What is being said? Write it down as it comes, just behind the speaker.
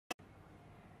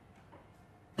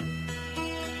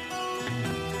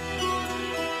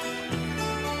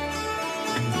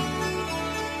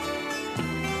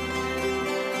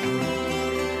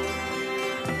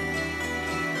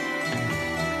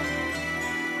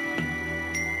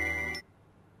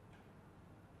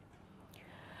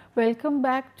Welcome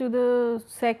back to the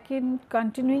second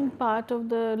continuing part of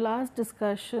the last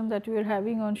discussion that we are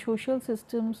having on social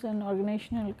systems and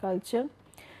organizational culture.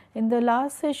 In the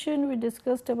last session, we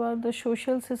discussed about the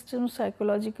social system,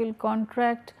 psychological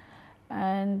contract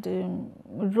and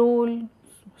role,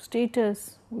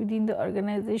 status within the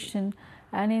organization,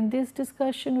 and in this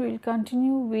discussion we will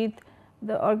continue with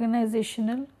the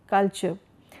organizational culture.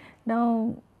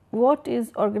 Now, what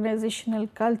is organizational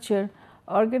culture?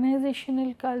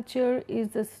 Organizational culture is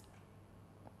the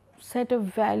set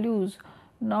of values,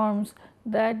 norms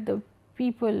that the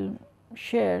people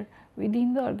share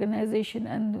within the organization,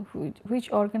 and which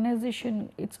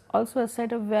organization, it is also a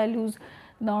set of values,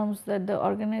 norms that the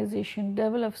organization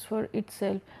develops for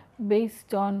itself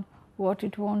based on what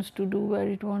it wants to do, where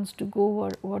it wants to go,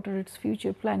 what are its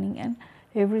future planning and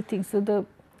everything. So, the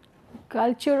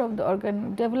culture of the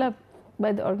developed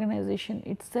by the organization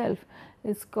itself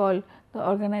is called the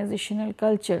organizational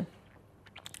culture.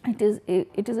 It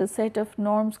is a set of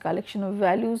norms, collection of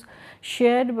values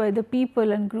shared by the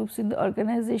people and groups in the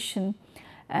organization,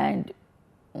 and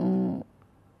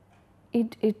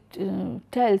it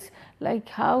tells like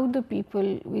how the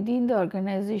people within the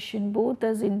organization, both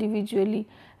as individually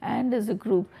and as a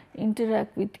group,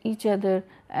 interact with each other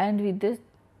and with the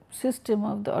system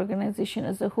of the organization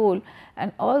as a whole,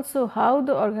 and also how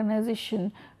the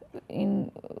organization in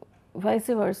vice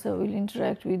versa will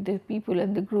interact with the people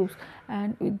and the groups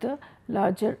and with the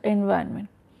larger environment.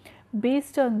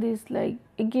 Based on this, like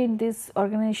again, this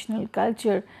organizational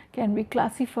culture can be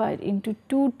classified into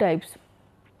two types,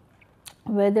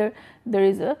 whether there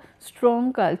is a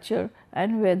strong culture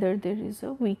and whether there is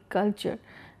a weak culture.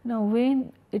 Now,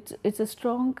 when it's a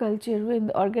strong culture, when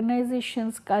the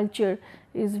organization's culture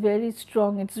is very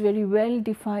strong, it's very well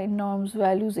defined, norms,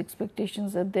 values,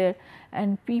 expectations are there,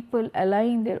 and people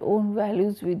align their own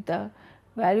values with the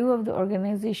value of the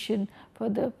organization for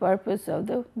the purpose of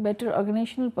the better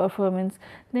organizational performance,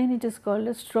 then it is called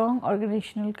a strong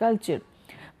organizational culture.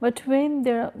 But when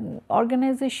the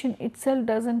organization itself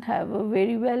does not have a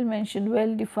very well mentioned,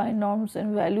 well defined norms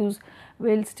and values,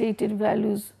 well stated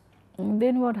values,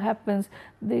 then what happens,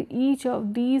 each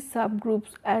of these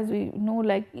subgroups, as we know,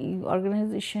 like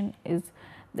organization is,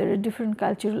 there are different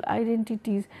cultural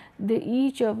identities,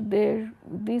 each of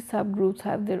these subgroups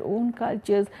have their own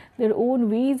cultures, their own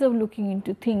ways of looking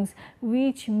into things,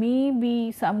 which may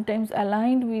be sometimes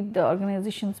aligned with the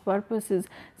organization's purposes,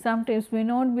 sometimes may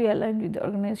not be aligned with the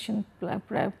organization's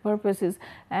purposes,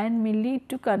 and may lead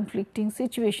to conflicting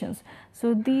situations.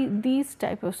 So, these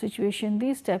type of situation,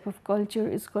 this type of culture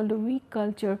is called a weak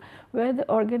culture, where the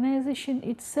organization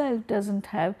itself does not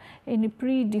have any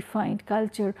predefined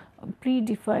culture,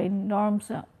 predefined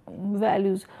norms,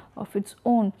 values of its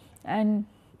own, and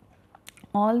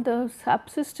all the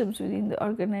subsystems within the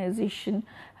organization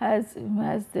has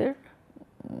their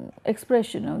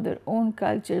expression of their own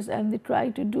cultures, and they try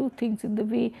to do things in the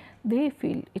way they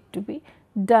feel it to be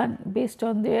done based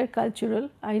on their cultural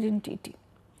identity.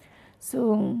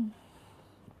 So,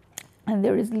 and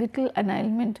there is little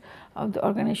alignment of the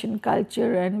organization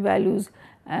culture and values,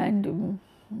 and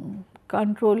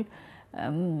control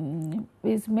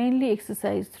is mainly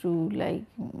exercised through like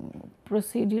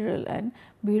procedural and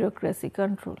bureaucracy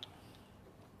control.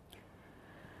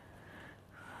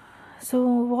 So,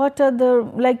 what are the,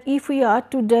 like if we are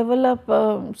to develop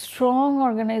a strong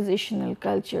organizational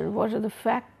culture, what are the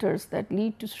factors that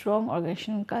lead to strong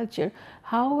organizational culture?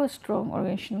 How a strong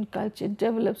organizational culture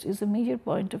develops is a major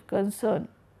point of concern,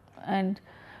 and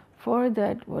for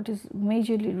that what is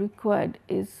majorly required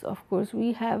is, of course,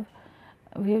 we have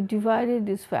divided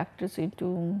these factors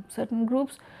into certain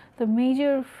groups. The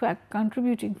major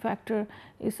contributing factor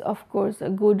is, of course, a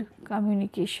good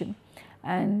communication,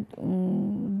 and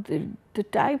the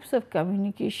types of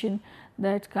communication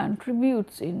that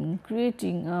contributes in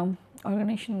creating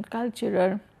organizational culture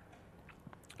are,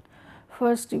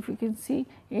 first, if you can see,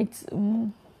 it's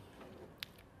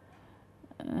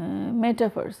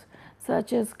metaphors,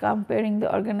 such as comparing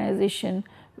the organization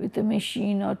with a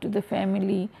machine or to the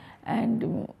family,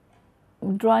 and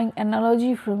drawing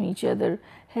analogy from each other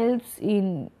helps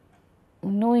in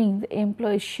knowing the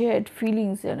employees' shared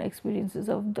feelings and experiences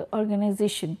of the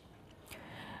organization.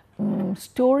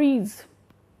 Stories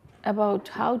about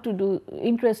how to do,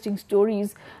 interesting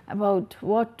stories about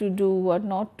what to do, what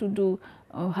not to do,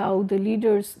 how the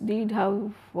leaders did,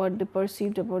 what they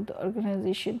perceived about the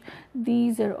organization.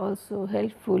 These are also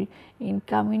helpful in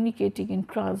communicating and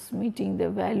transmitting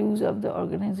the values of the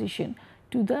organization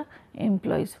to the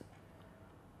employees.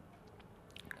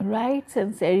 Rites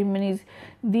and ceremonies,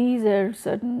 these are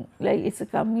certain, like it's a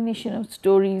combination of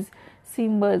stories,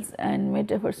 symbols and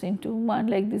metaphors into one.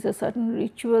 Like these are certain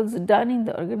rituals done in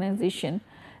the organization,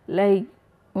 like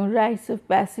rites of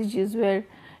passages where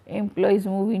employees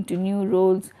move into new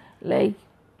roles, like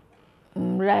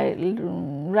right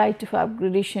of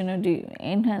upgradation or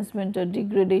enhancement or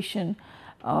degradation,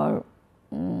 or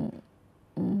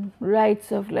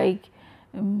rights of like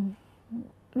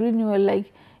renewal,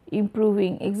 like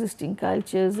improving existing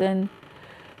cultures, and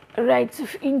rights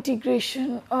of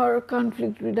integration or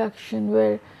conflict reduction,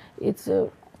 where it's a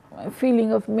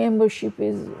feeling of membership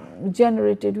is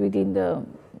generated within the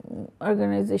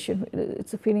organization.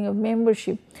 It's a feeling of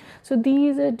membership. So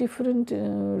these are different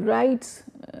rites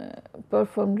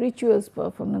performed, rituals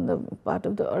performed on the part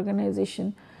of the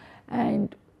organization,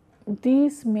 and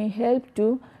these may help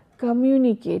to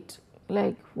communicate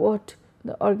like what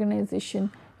the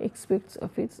organization expects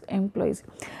of its employees.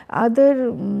 Other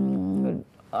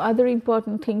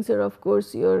important things are of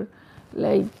course your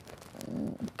like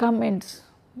comments,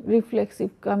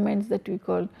 reflexive comments that we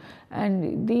call,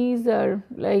 and these are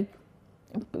like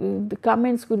the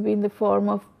comments could be in the form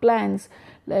of plans,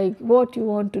 like what you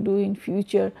want to do in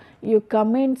future, your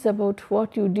comments about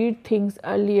what you did things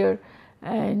earlier,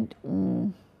 and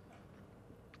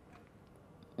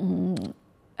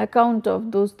account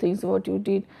of those things what you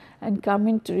did, and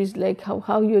commentaries like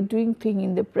how you are doing thing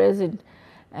in the present,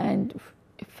 and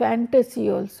fantasy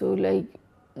also, like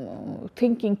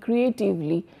thinking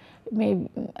creatively maybe,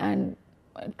 and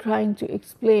trying to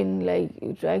explain, like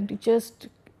trying to just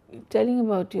telling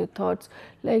about your thoughts,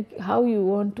 like how you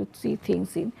want to see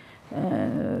things in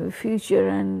future,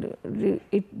 and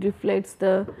it reflects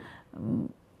the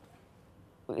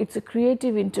it's a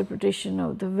creative interpretation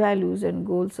of the values and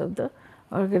goals of the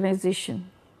organization.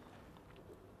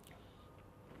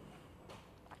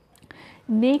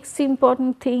 Next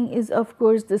important thing is of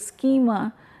course the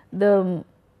schema,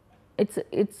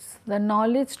 it's the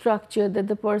knowledge structure that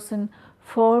the person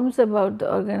forms about the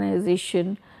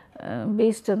organization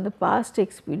based on the past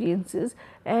experiences,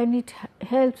 and it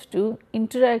helps to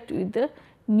interact with the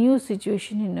new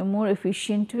situation in a more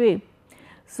efficient way.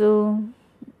 So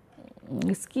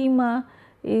schema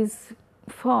is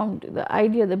formed, the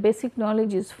idea, the basic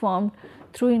knowledge is formed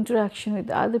through interaction with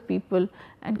other people,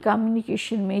 and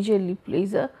communication majorly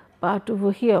plays a part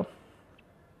over here.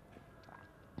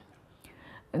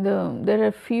 There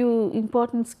are few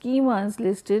important schemas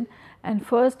listed, and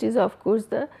first is of course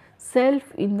the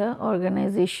self in the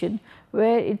organization,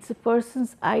 where it's a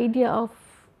person's idea of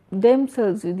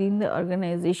themselves within the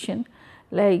organization,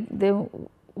 like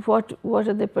what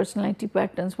are the personality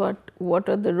patterns, what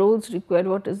are the roles required,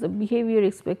 what is the behavior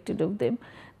expected of them.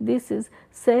 This is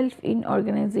self in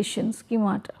organization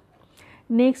schemata.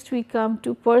 Next we come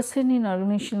to person in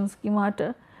organization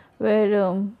schemata,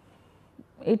 where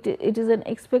it is an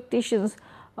expectations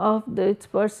of its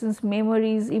person's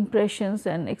memories, impressions,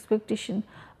 and expectation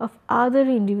of other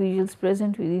individuals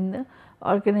present within the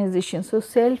organization. So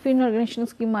self in organization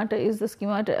schemata is the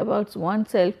schemata about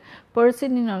oneself.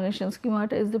 Person in organization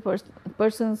schemata is the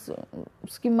person's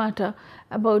schemata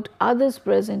about others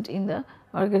present in the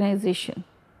organization.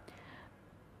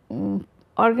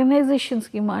 Organization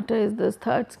schemata is the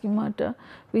third schemata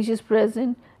which is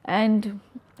present, and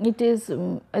it is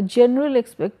a general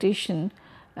expectation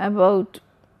about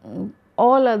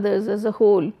all others as a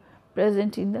whole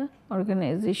present in the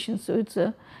organization. So it's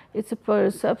a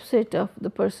subset of the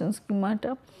person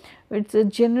schemata. It's a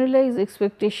generalized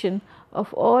expectation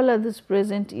of all others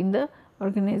present in the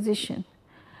organization.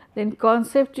 Then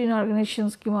concept in organization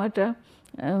schemata,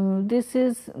 this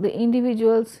is the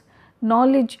individual's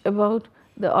knowledge about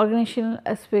the organizational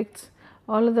aspects,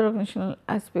 all other organizational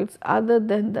aspects other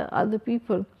than the other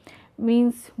people,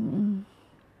 means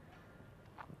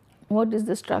what is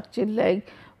the structure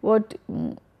like, what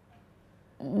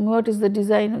is the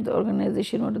design of the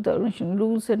organization, what are the organizational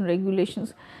rules and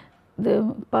regulations.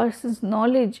 The person's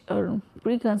knowledge or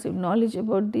preconceived knowledge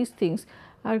about these things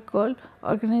are called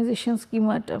organization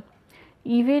schemata.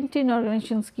 Event in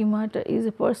organization schemata is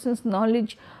a person's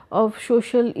knowledge of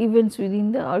social events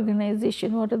within the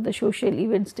organization, what are the social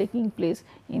events taking place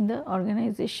in the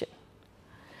organization.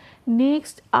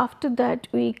 Next, after that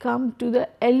we come to the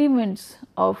elements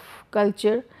of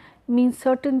culture, means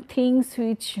certain things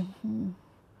which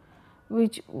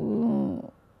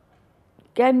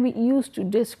can be used to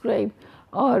describe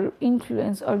or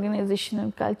influence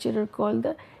organizational culture are called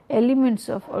the elements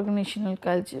of organizational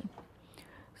culture.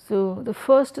 So the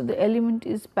first of the element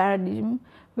is paradigm,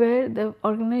 where the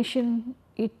organization,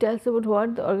 it tells about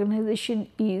what the organization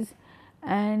is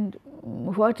and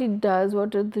what it does,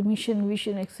 what are the mission,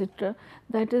 vision, etc.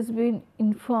 that has been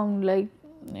informed like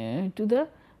to the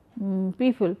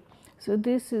people. So,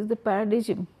 this is the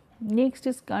paradigm. Next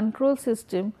is control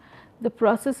system, the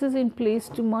processes in place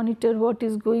to monitor what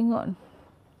is going on.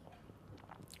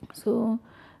 So,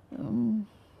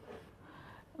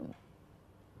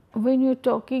 when you are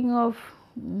talking of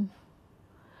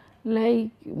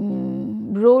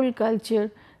role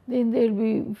culture, then there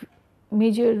will be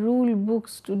major rule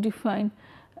books to define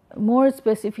more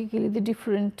specifically the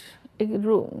different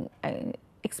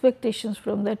expectations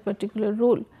from that particular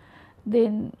role.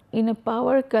 Then in a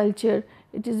power culture,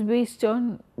 it is based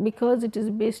on, because it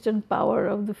is based on power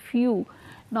of the few,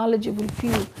 knowledgeable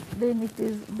few, then it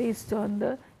is based on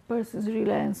the person's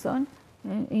reliance on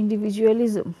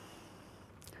individualism.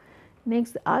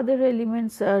 Next, other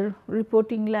elements are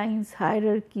reporting lines,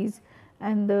 hierarchies,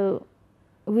 and the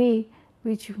way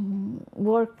which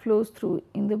work flows through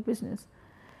in the business.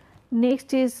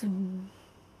 Next is,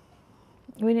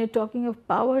 when you are talking of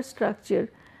power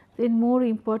structure, then more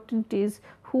important is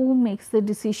who makes the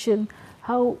decision,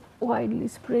 how widely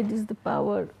spread is the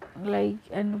power,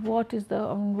 and what is the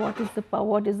power,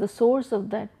 what is the source of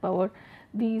that power.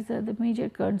 These are the major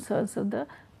concerns of the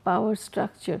power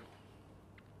structure.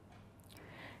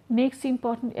 Next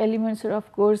important elements are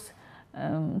of course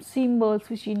symbols,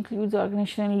 which includes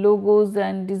organizational logos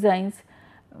and designs,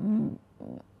 and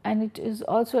it is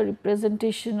also a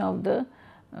representation of the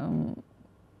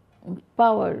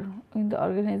power in the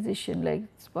organization, like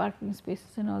parking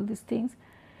spaces and all these things.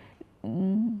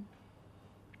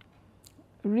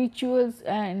 Rituals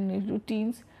and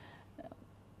routines,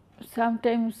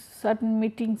 sometimes certain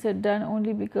meetings are done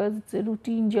only because it is a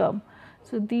routine job.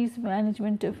 So, these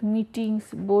management of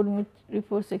meetings, board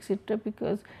reports, etc.,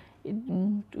 because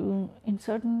in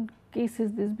certain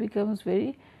cases this becomes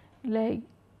very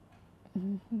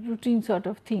routine sort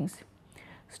of things.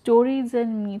 Stories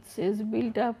and myths is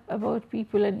built up about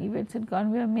people and events and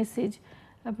convey a message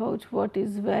about what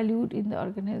is valued in the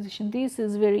organization. This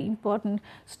is very important.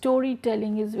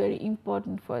 Storytelling is very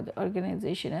important for the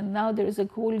organization, and now there is a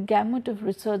whole gamut of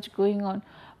research going on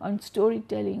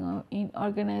storytelling in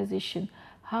organization,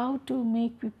 how to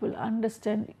make people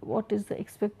understand what is the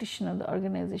expectation of the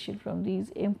organization from these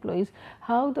employees,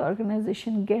 how the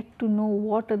organization get to know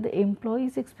what are the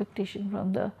employees' expectation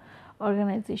from the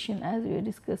organization, as we are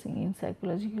discussing in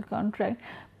psychological contract,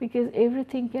 because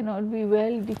everything cannot be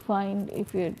well defined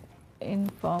if you are in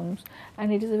forms,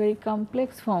 and it is a very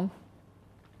complex form.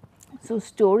 So,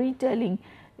 storytelling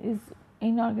is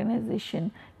in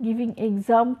organization, giving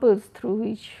examples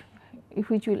through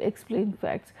which will explain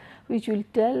facts, which will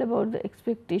tell about the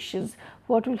expectations,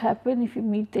 what will happen if you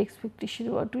meet the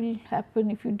expectation, what will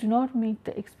happen if you do not meet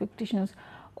the expectations.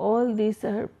 All these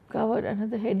are covered under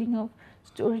the heading of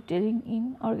storytelling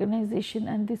in organization,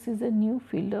 and this is a new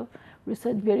field of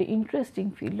research, very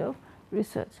interesting field of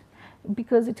research,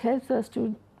 because it helps us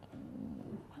to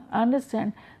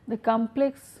understand the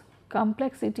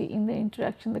complexity in the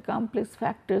interaction, the complex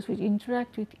factors which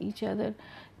interact with each other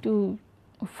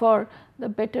for the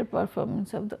better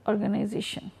performance of the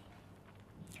organization.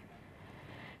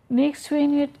 Next,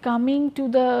 when we are coming to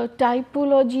the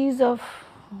typologies of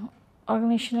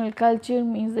organizational culture,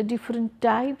 means the different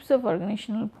types of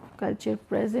organizational culture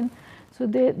present. So,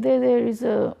 there is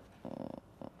a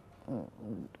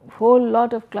whole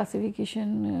lot of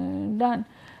classification done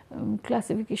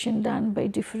by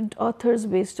different authors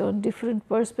based on different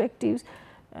perspectives.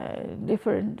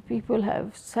 Different people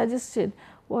have suggested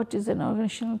what is an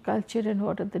organizational culture and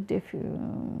what are the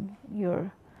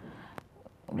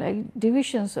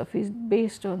divisions of it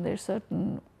based on their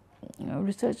certain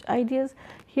research ideas.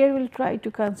 Here we will try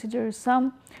to consider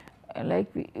some,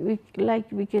 we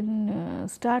can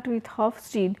start with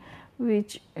Hofstede,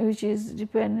 which is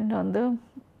dependent on the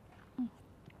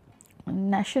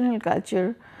national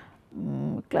culture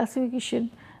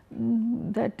classification,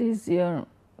 that is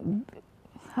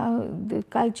how the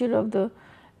culture of the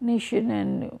nation,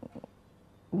 and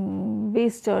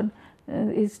based on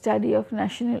his study of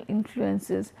national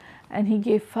influences, and he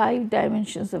gave 5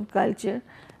 dimensions of culture,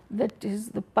 that is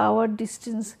the power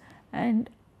distance and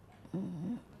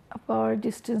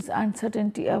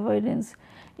uncertainty avoidance,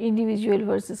 individual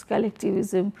versus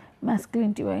collectivism,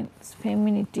 masculinity versus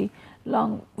femininity,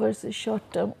 long versus short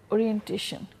term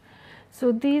orientation.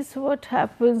 So, what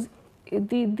happens,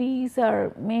 these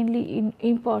are mainly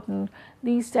important,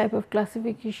 these type of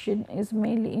classification is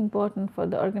mainly important for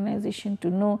the organization to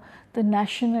know the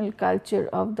national culture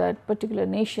of that particular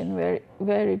nation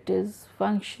where it is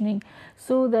functioning,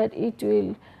 so that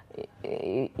you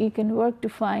can work to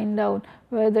find out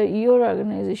whether your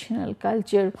organizational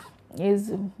culture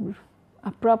is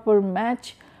a proper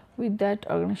match with that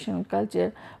organizational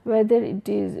culture, whether it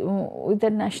is with the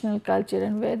national culture,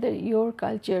 and whether your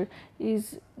culture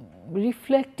is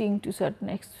reflecting to certain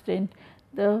extent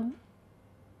the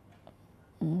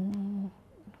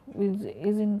is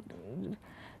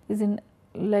in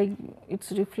like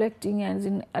it's reflecting and is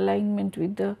in alignment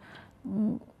with the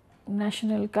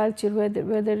national culture,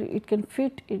 whether it can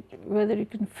fit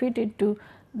into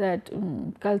that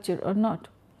culture or not.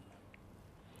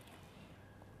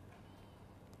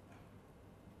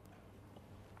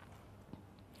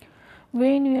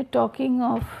 When we are talking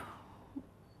of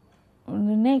the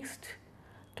next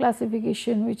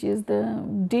classification, which is the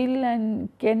Dill and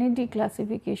Kennedy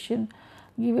classification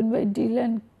given by Dill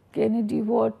and Kennedy,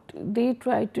 what they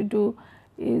try to do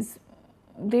is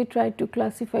they try to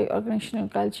classify organizational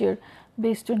culture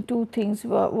based on two things: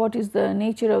 what is the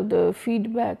nature of the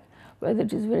feedback, whether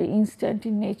it is very instant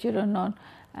in nature or not,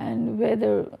 and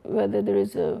whether there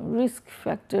is a risk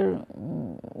factor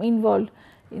involved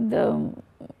in the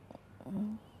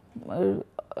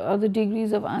or the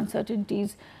degrees of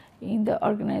uncertainties in the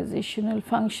organizational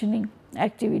functioning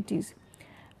activities.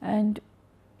 And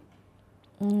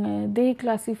they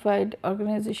classified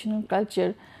organizational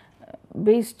culture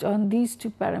based on these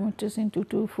two parameters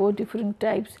into four different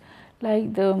types,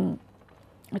 like the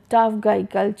tough guy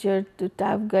culture, the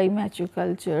tough guy macho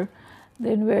culture,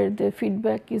 then where the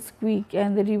feedback is quick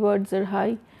and the rewards are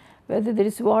high, whether there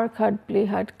is work hard, play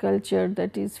hard culture,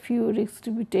 that is few risks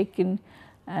to be taken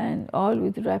and all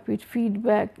with rapid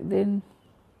feedback, then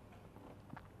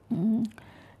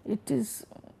it is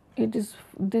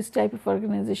this type of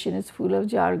organization is full of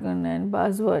jargon and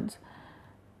buzzwords.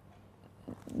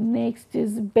 Next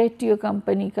is bet your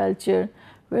company culture,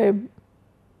 where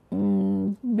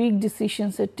big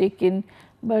decisions are taken,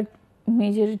 but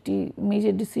major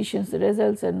decisions, the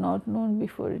results are not known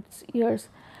before its years.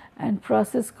 And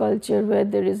process culture, where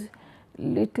there is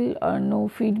little or no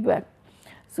feedback.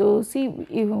 So, see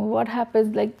what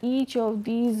happens, like each of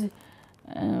these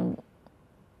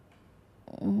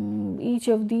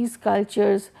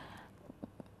cultures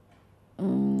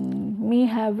may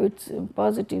have its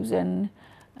positives and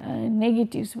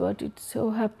negatives, but it so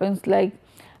happens like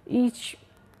each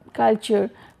culture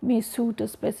may suit a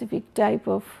specific type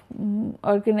of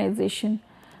organization,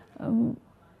 and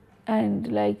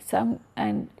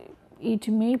it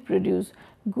may produce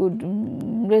good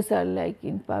result, like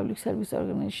in public service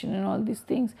organization and all these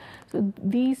things. So,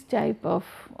 these type of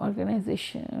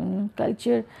organization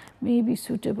culture may be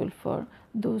suitable for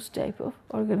those type of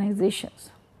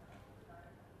organizations.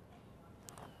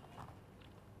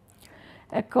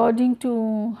 According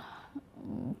to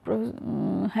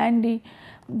Handy,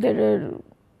 there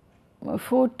are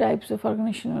four types of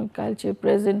organizational culture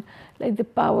present, like the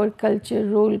power culture,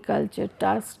 role culture,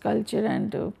 task culture,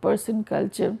 and person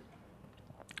culture.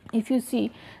 If you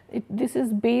see, this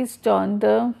is based on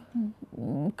the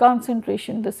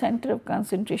concentration, the center of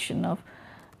concentration of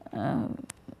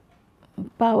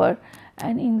power,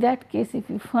 and in that case, if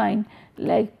you find,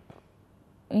 like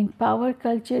in power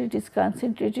culture, it is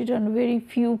concentrated on very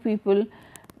few people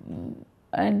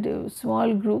and a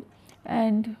small group,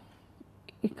 and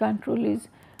control is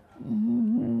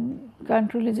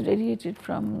radiated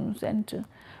from center.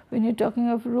 When you are talking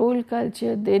of role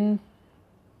culture, then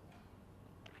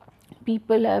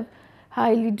people have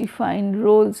highly defined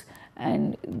roles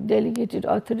and delegated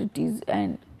authorities,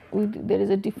 and there is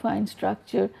a defined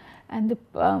structure, and the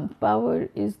power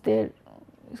is there,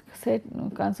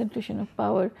 concentration of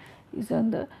power is on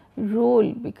the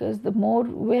role, because the more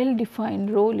well defined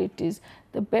role it is,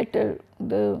 the better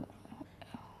the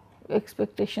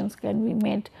expectations can be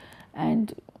met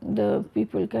and the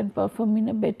people can perform in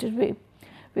a better way.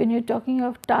 When you are talking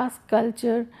of task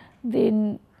culture,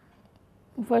 then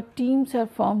what teams are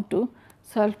formed to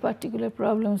solve particular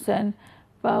problems, and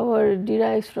power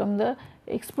derives from the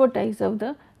expertise of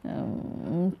the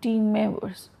team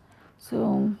members.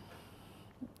 So,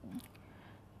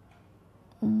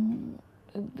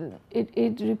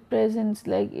 it represents,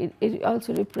 like it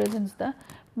also represents the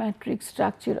matrix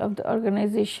structure of the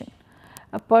organization.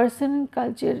 A person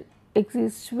culture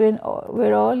exists where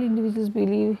all individuals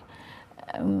believe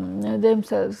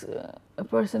themselves. A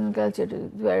person culture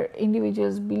where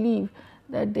individuals believe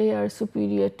that they are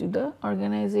superior to the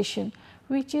organization,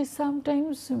 which is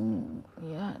sometimes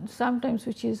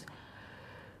which is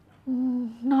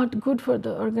not good for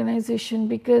the organization,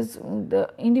 because the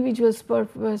individual's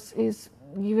purpose is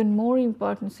given more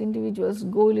importance, individual's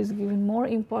goal is given more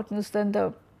importance than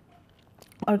the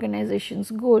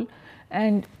organization's goal,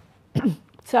 and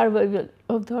survival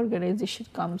of the organization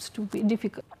comes to be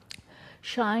difficult.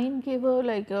 Shine gave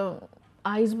a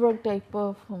iceberg type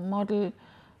of model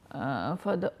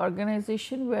for the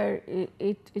organization, where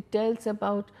it tells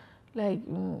about like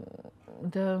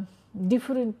the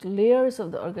different layers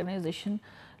of the organization,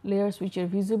 layers which are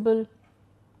visible,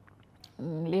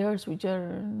 layers which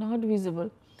are not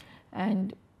visible,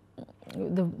 and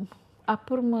the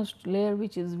uppermost layer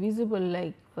which is visible,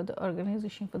 like for the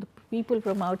organization, for the people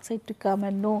from outside to come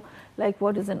and know like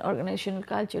what is an organizational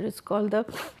culture, is called the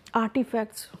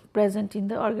artifacts present in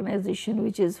the organization,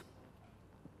 which is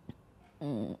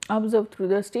observed through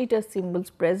the status symbols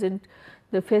present,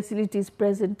 the facilities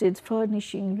presented,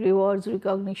 furnishing, rewards,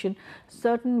 recognition,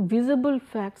 certain visible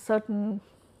facts, certain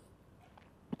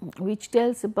which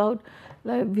tells about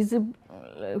like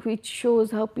which shows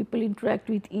how people interact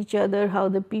with each other, how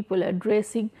the people are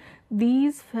dressing.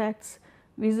 These facts,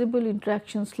 visible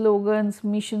interaction, slogans,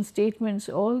 mission statements,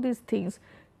 all these things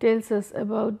tells us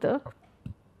about the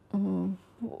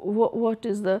what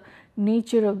is the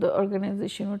nature of the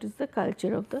organization, what is the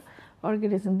culture of the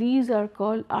organization. These are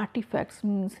called artifacts,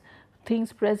 means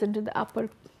things present in the upper,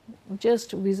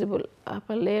 just visible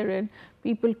upper layer, and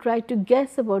people try to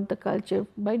guess about the culture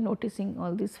by noticing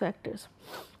all these factors.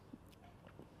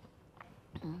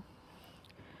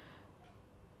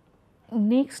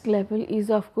 Next level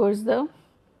is of course the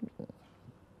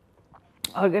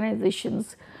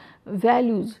organization's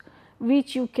values,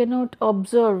 which you cannot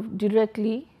observe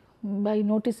directly by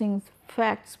noticing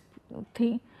facts,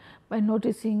 by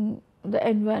noticing the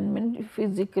environment,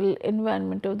 physical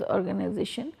environment of the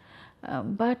organization,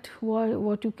 but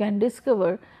what you can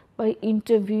discover by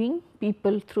interviewing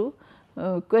people through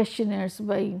questionnaires,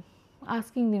 by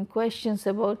asking them questions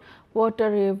about what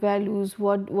are your values,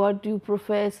 what do you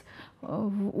profess,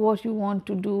 what you want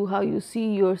to do, how you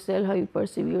see yourself, how you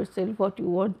perceive yourself, what you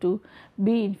want to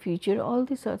be in future. All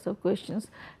these sorts of questions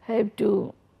help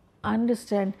to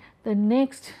understand the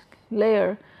next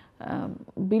layer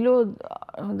below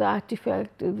the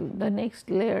artifact, the next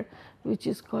layer, which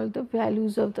is called the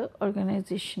values of the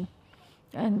organization.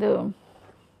 And the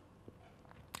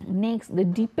next, the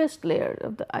deepest layer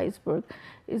of the iceberg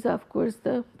is of course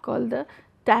called the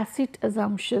tacit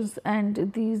assumptions,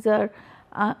 and these are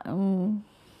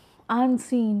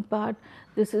unseen part.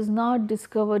 This is not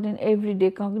discovered in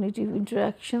everyday cognitive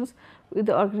interactions with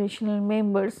the organizational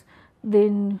members.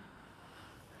 Then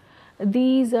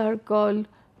these are called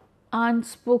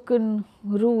unspoken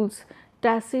rules,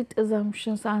 tacit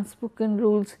assumptions, unspoken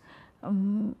rules,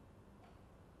 and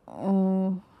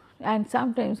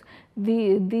sometimes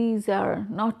these are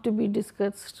not to be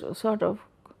discussed sort of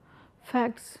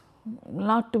facts,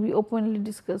 not to be openly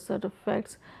discussed sort of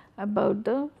facts about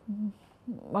the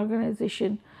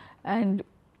organization, and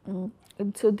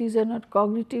so these are not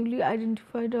cognitively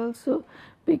identified also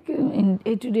in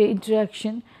day-to-day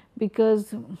interaction,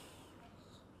 because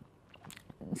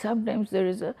sometimes there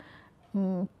is a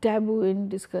taboo in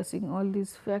discussing all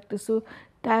these factors. So,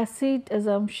 tacit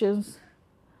assumptions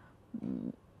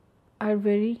are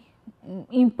very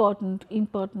important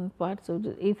parts of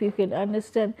the, if you can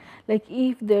understand, like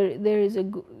if there is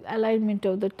a alignment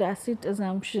of the tacit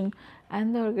assumption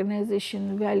and the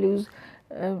organization values,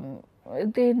 then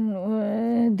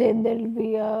there will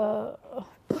be a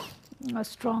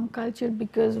strong culture,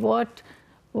 because what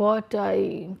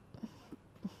I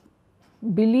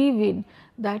believe in,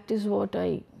 that is what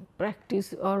I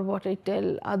practice or what I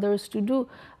tell others to do.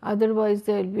 Otherwise,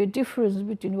 there will be a difference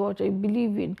between what I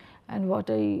believe in and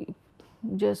what I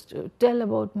just tell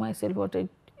about myself, what I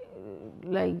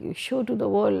like show to the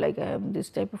world, like I am this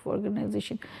type of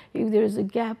organization. If there is a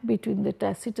gap between the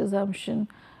tacit assumption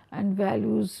and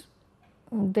values,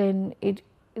 then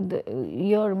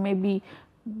your maybe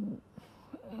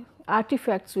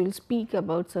artifacts will speak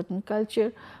about certain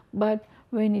culture, but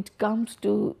when it comes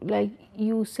to like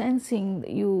you sensing,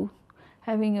 you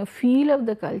having a feel of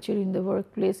the culture in the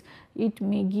workplace, it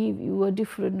may give you a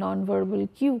different non-verbal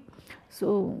cue.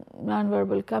 So,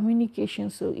 non-verbal communication.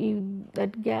 So, if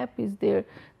that gap is there,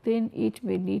 then it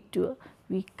may lead to a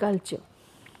weak culture.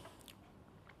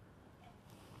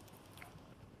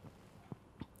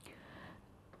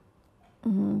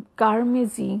 Arthur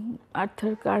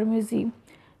Carmezi,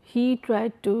 he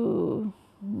tried to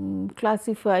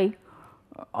classify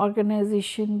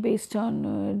organization based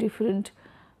on different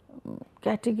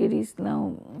categories.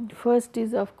 Now, first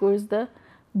is of course the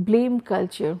blame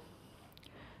culture,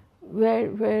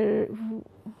 where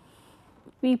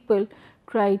people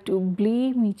try to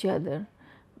blame each other.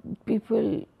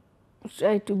 People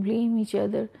try to blame each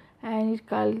other, and it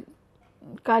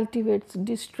cultivates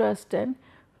distrust and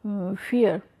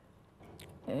fear.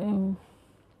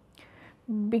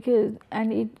 Because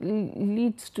and it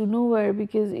leads to nowhere,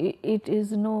 because it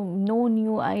is no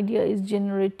new idea is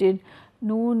generated,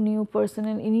 no new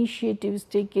personal initiative is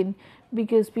taken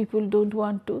because people do not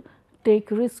want to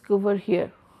take risk over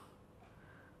here.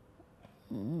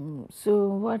 So,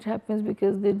 what happens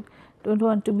because they do not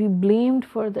want to be blamed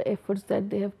for the efforts that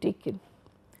they have taken.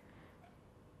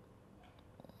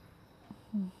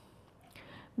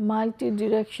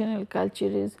 Multi-directional culture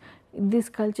is, this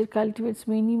culture cultivates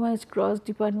minimized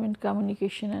cross-department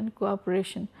communication and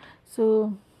cooperation.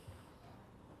 So,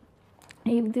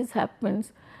 if this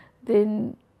happens,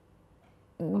 then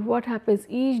what happens,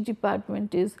 each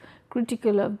department is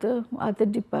critical of the other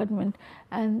department,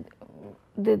 and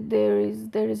that there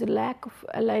is a lack of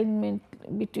alignment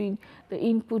between the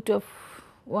input of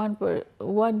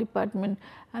one department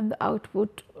and the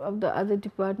output of the other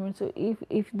department. So,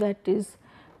 if that is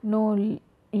no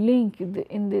link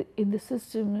in the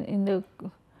system, in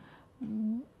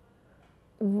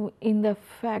the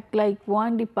fact, like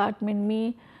one department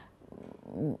may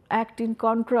act in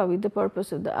contra with the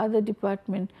purpose of the other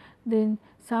department, then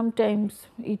sometimes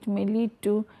it may lead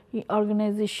to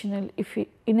organizational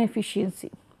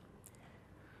inefficiency.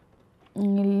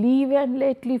 Leave and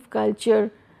let live culture,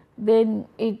 then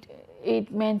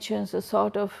it mentions a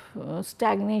sort of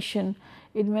stagnation.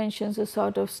 It mentions a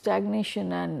sort of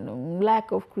stagnation and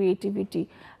lack of creativity.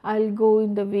 I will go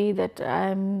in the way that I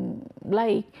am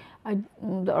like.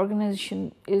 The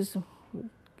organization is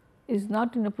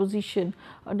not in a position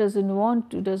or does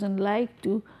not like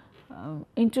to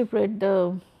interpret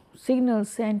the signals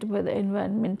sent by the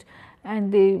environment,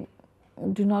 and they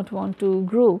do not want to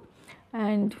grow,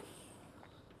 and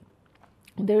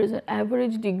there is an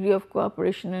average degree of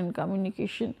cooperation and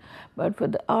communication, but for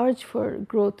the urge for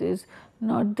growth is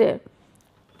not there.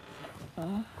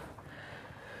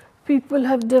 People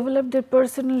have developed their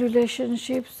personal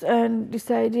relationships and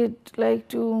decided like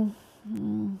to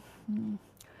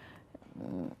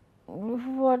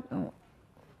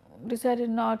decided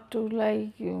not to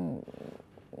like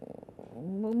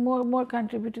more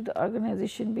contribute to the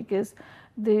organization, because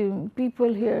the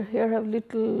people here have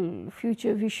little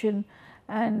future vision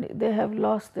and they have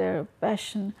lost their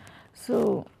passion.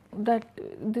 So, that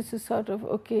this is sort of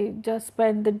okay, just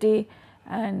spend the day,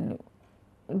 and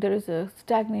there is a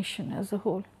stagnation as a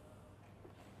whole.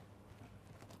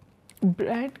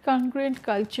 Brand congruent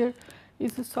culture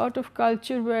is a sort of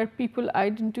culture where people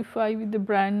identify with the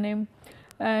brand name,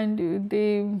 and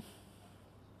they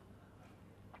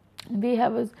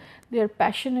are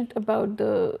passionate about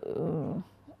the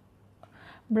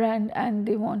brand, and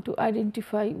they want to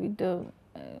identify with the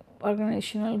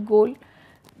organizational goal.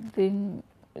 Then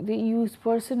they use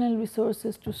personal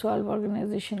resources to solve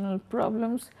organizational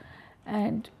problems,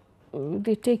 and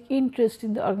they take interest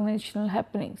in the organizational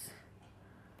happenings,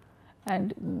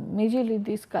 and majorly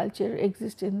this culture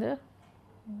exists in the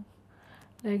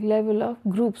like level of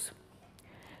groups.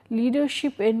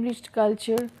 Leadership enriched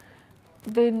culture,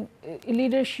 then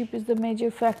leadership is the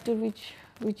major factor which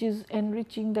is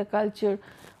enriching the culture.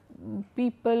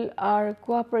 People are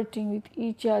cooperating with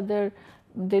each other.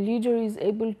 The leader is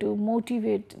able to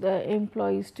motivate the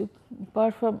employees to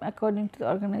perform according to the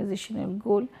organizational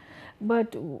goal.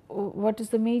 But what is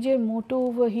the major motto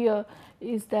over here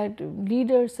is that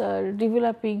leaders are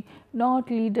developing not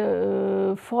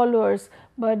leader followers,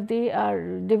 but they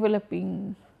are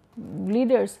developing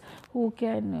leaders who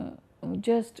can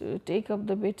just take up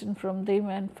the baton from them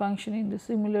and function in the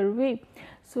similar way.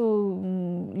 So,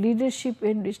 leadership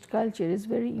enriched culture is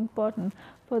very important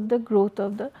for the growth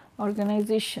of the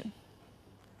organization.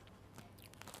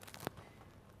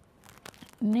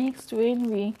 Next, when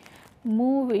we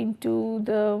move into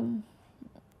the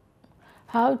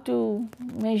how to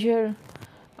measure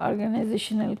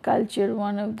organizational culture,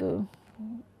 one of the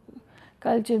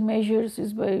culture measures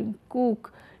is by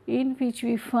Cook, in which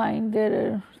we find there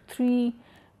are three.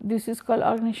 This is called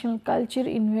organizational culture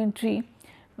inventory,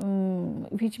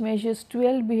 which measures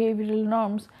 12 behavioral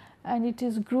norms, and it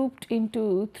is grouped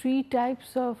into three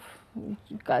types of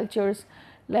cultures,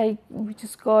 like which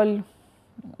is called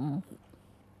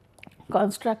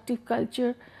constructive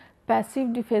culture,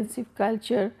 passive defensive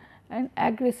culture, and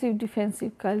aggressive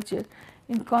defensive culture.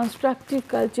 In constructive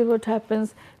culture, what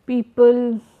happens?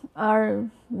 People are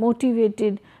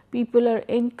motivated, people are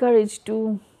encouraged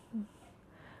to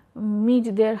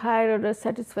meet their higher order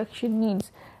satisfaction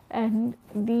needs, and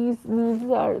these needs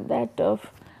are that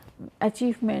of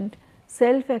achievement,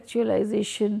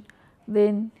 self-actualization,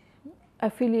 then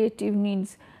affiliative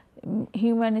needs,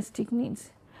 humanistic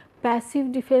needs.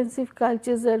 Passive defensive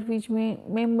cultures are which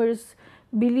members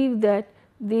believe that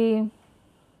they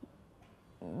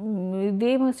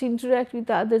must interact with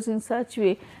others in such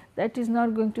way that is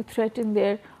not going to threaten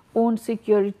their own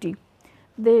security.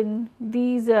 Then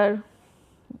these are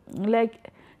like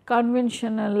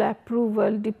conventional,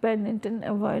 approval, dependent and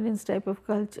avoidance type of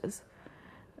cultures.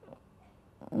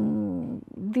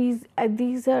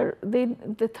 These are,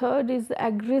 then the third is the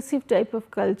aggressive type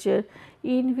of culture,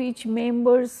 in which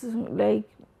members like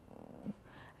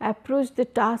approach the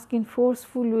task in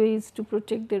forceful ways to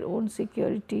protect their own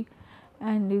security,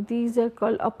 and these are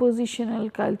called oppositional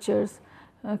cultures,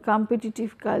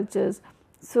 competitive cultures.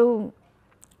 So,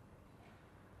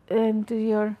 and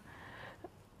your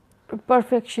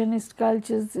perfectionist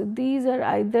cultures, these are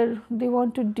either they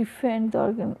want to defend, the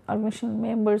organizational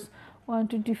members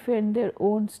want to defend their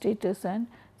own status and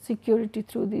security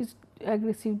through these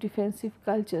aggressive defensive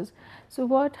cultures. So,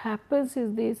 what happens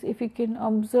is this, if you can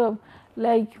observe,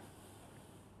 like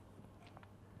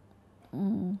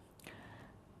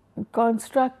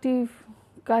constructive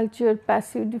culture,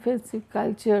 passive defensive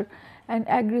culture and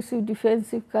aggressive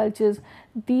defensive cultures,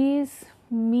 this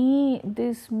may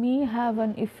have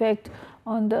an effect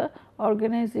on the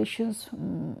organization's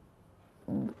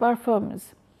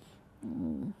performance.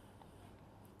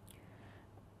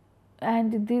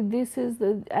 And this is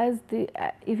the, as the,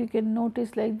 if you can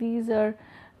notice, like these are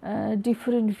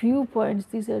different viewpoints,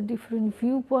 these are different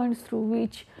viewpoints through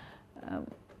which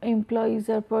employees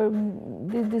are,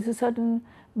 this is a certain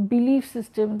belief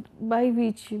system by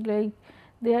which like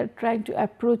they are trying to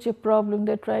approach a problem,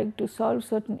 they are trying to solve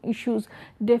certain issues.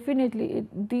 Definitely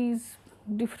these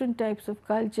different types of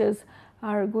cultures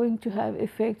are going to have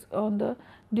effects on the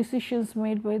decisions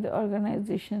made by the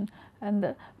organization and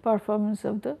the performance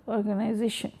of the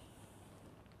organization.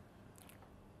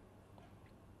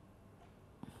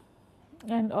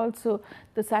 And also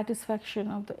the satisfaction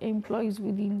of the employees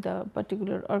within the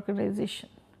particular organization,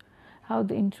 how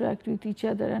they interact with each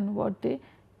other and what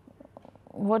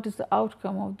is the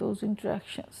outcome of those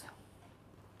interactions.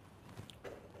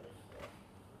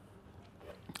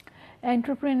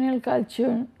 Entrepreneurial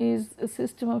culture is a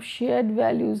system of shared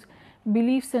values,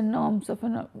 beliefs and norms of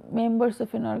members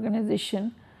of an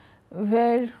organization,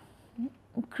 where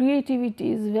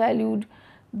creativity is valued,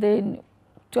 then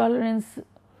tolerance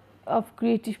of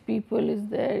creative people is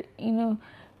there,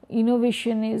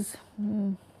 innovation is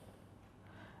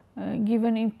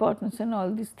given importance, and all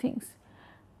these things,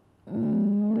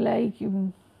 like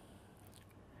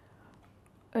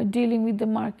dealing with the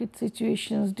market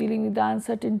situations, dealing with the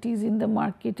uncertainties in the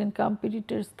market and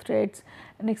competitors' threats,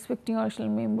 and expecting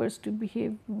organizational members to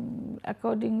behave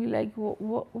accordingly. Like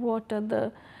what are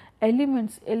the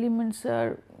elements? Elements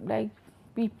are like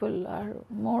people are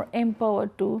more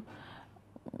empowered to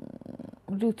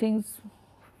do things.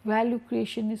 Value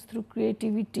creation is through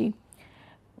creativity.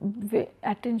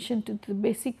 Attention to the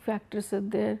basic factors are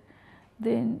there.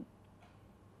 Then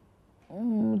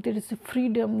there is a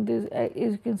freedom. As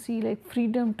you can see, like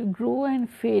freedom to grow and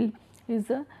fail is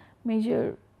a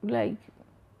major, like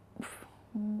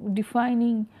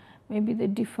defining, maybe the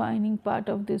defining part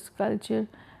of this culture,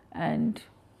 and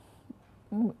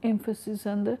emphasis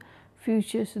on the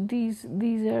future. So these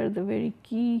are the very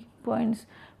key points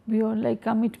beyond like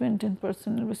commitment and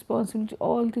personal responsibility.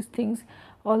 All these things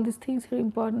are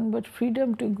important, but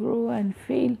freedom to grow and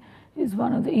fail is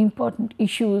one of the important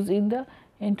issues in the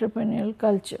entrepreneurial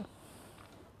culture.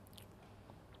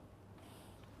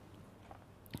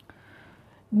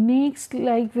 Next,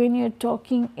 like when you are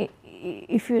talking,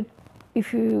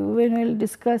 when you are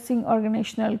discussing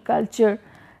organizational culture,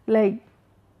 like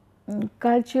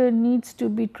culture needs to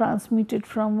be transmitted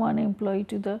from one employee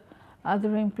to the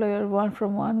other employee, or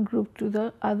from one group to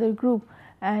the other group,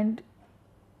 and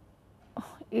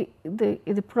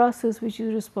the process which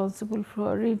is responsible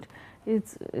for it,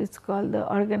 it's called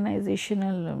the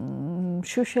organizational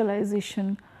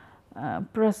socialization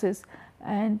process,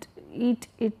 and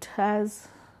it has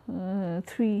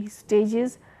 3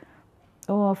 stages.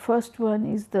 First one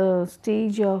is the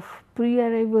stage of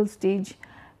pre-arrival stage,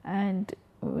 and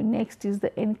next is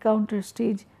the encounter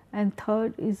stage, and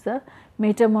third is the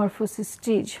metamorphosis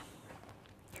stage.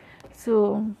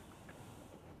 So,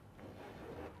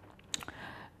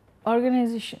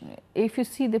 organization, if you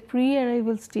see, the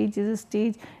pre-arrival stage is a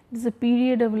stage, it is a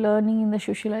period of learning in the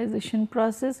socialization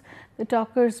process that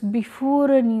occurs before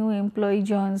a new employee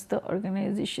joins the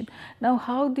organization. Now,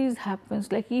 how this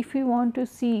happens, like if you want to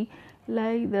see,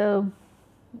 like the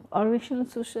organizational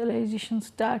socialization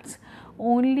starts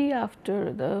only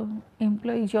after the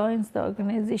employee joins the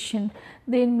organization,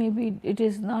 then maybe it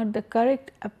is not the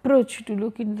correct approach to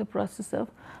look into the process of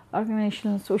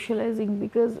organizational socializing,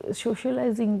 because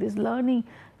socializing, this learning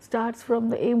starts from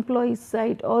the employee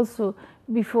side also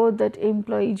before that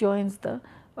employee joins the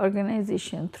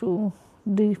organization, through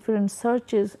different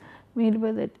searches made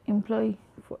by that employee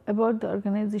about the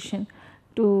organization.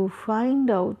 to find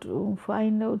out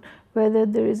whether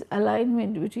there is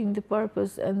alignment between the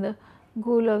purpose and the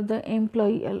goal of the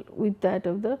employee with that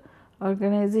of the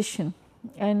organization.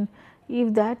 And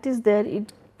if that is there,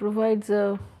 it provides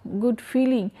a good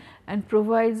feeling and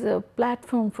provides a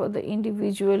platform for the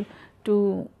individual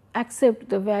to accept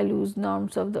the values,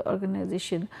 norms of the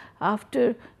organization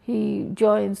after he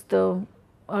joins the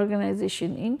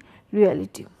organization in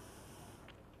reality.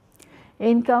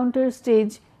 Encounter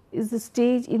stage is the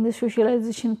stage in the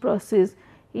socialization process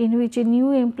in which a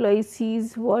new employee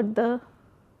sees what the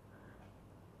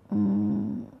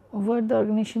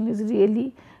organization is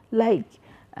really like.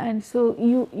 And so,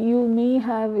 you may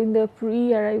have in the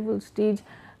pre-arrival stage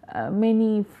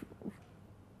many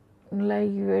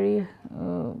like very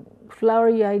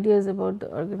flowery ideas about the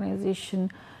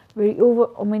organization,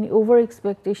 many over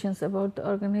expectations about the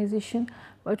organization.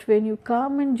 But when you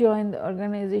come and join the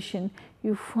organization,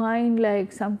 you find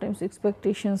like sometimes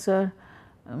expectations are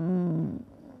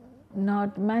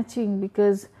not matching,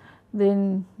 because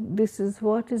then this is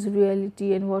what is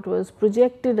reality and what was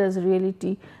projected as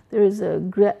reality. There is a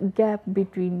gap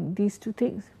between these two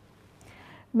things.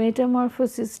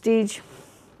 Metamorphosis stage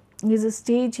is a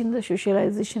stage in the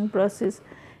socialization process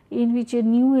in which a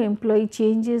new employee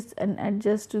changes and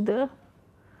adjusts to the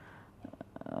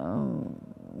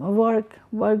work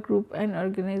group and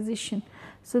organization.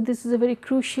 So, this is a very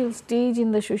crucial stage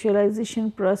in the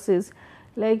socialization process,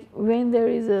 like when there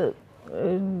is a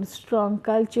strong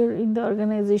culture in the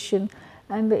organization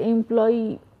and the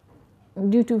employee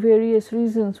due to various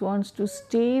reasons wants to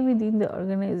stay within the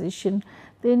organization,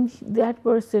 then that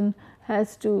person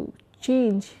has to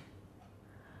change,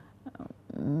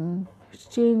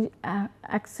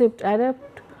 accept,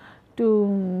 adapt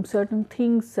to certain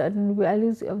things, certain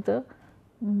values of the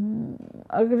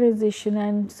organization,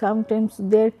 and sometimes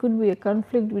there could be a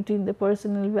conflict between the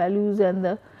personal values and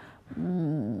the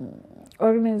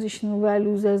organizational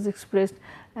values as expressed,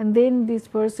 and then this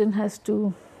person has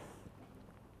to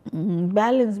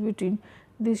balance between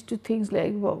these two things,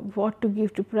 like what to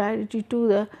give to priority to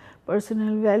the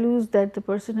personal values that the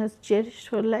person has cherished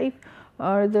for life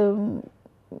or the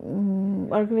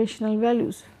organizational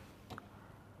values.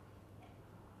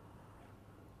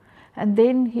 And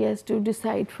then he has to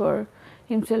decide for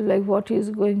himself like what he is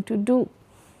going to do.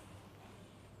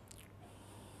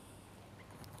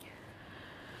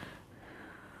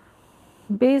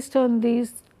 Based on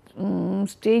these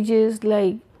stages,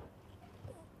 like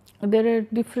there are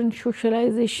different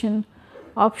socialization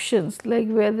options, like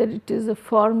whether it is a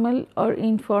formal or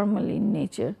informal in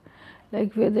nature,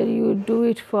 like whether you do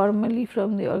it formally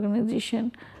from the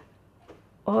organization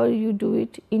or you do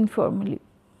it informally.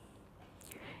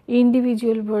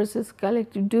 Individual versus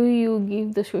collective, do you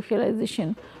give the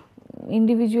socialization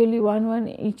individually, one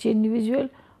each individual,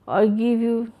 or give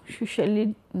you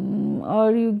socially,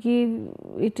 or you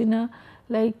give it in a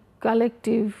like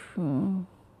collective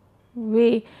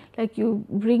way, like you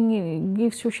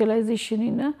give socialization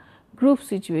in a group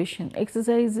situation.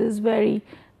 Exercises vary,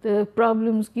 the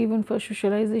problems given for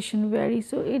socialization vary.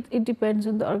 So, it depends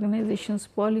on the organization's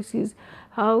policies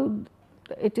how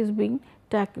it is being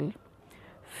tackled.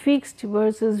 Fixed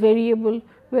versus variable,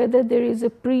 whether there is a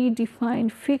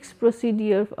predefined fixed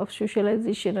procedure of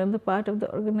socialization on the part of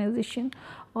the organization,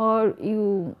 or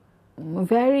you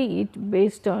vary it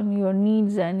based on your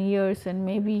needs and years and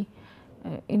maybe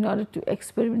in order to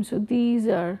experiment. So, these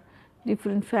are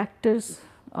different factors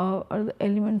or the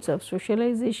elements of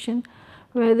socialization,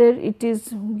 whether it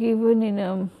is given in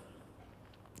a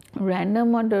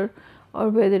random order or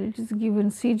whether it is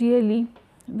given serially,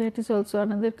 that is also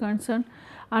another concern.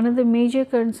 Another major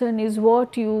concern is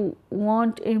what you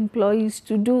want employees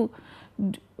to do,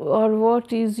 or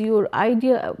what is your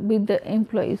idea with the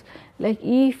employees. Like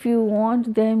if you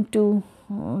want them to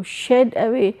shed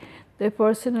away their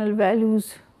personal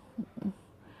values,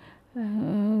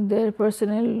 their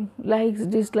personal likes,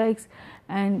 dislikes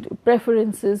and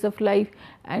preferences of life,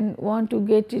 and want to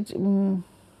get it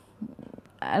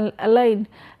aligned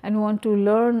and want to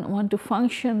learn, want to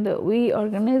function the way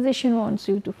organization wants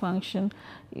you to function,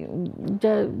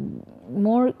 the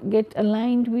more get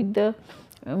aligned with the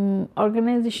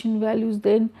organization values,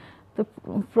 then the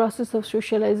process of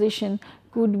socialization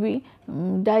could be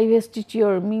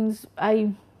divestiture, means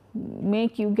I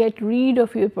make you get rid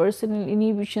of your personal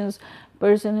inhibitions,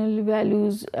 personal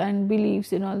values and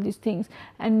beliefs and all these things,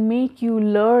 and make you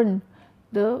learn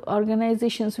the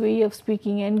organization's way of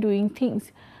speaking and doing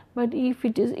things. But if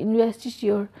it is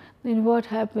investiture, then what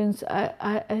happens?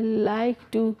 I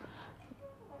like to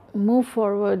move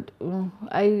forward,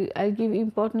 I give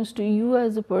importance to you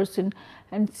as a person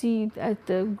and see at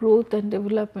the growth and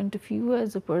development of you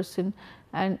as a person,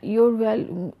 and your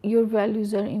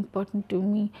values are important to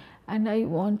me, and I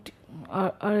want,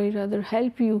 or I rather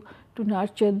help you to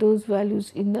nurture those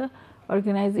values in the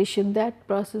organization. That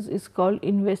process is called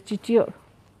investiture.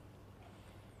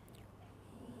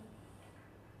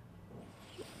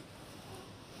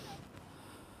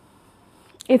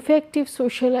 Effective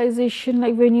socialization,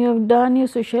 like when you have done your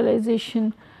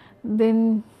socialization,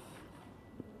 then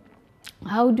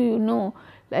how do you know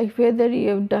like whether you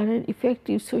have done an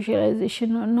effective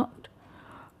socialization or not?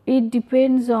 It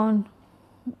depends on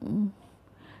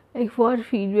like what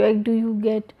feedback do you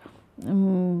get,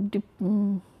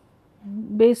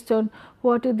 based on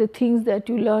what are the things that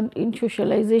you learned in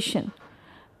socialization.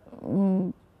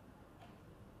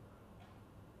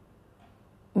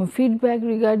 Feedback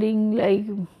regarding like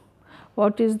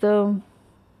what was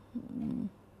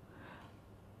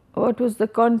the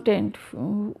content,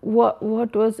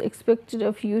 what was expected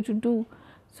of you to do.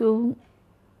 So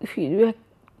feedback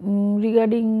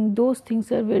regarding those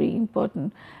things are very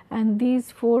important, and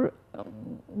these four,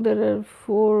 there are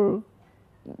four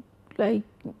like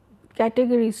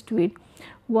categories to it.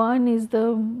 One is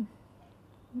the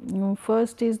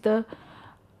first is the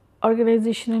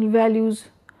organizational values.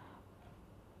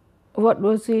 What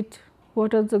was it?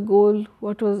 What was the goal?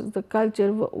 What was the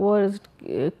culture? Was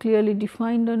it clearly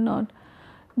defined or not?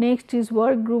 Next is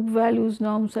work group values,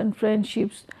 norms and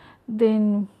friendships.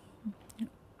 Then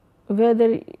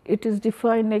whether it is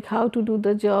defined like how to do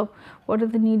the job, what are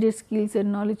the needed skills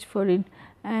and knowledge for it,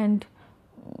 and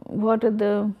what are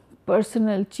the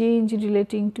personal change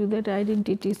relating to that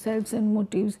identity, selves and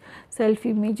motives, self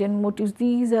image and motives.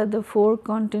 These are the four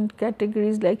content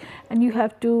categories, like, and you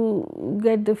have to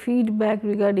get the feedback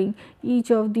regarding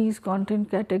each of these content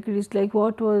categories, like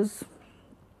what was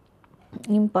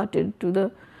imparted to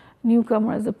the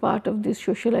newcomer as a part of this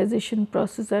socialization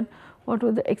process and what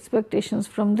were the expectations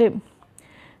from them.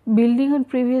 Building on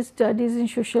previous studies in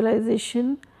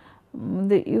socialization,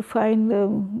 you find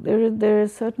there are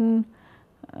certain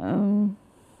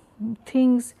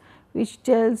things which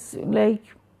tells like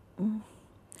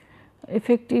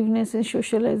effectiveness in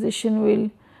socialization will,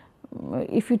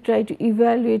 if you try to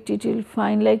evaluate it, you will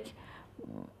find like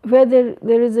whether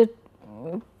there is a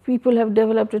people have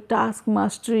developed a task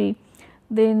mastery,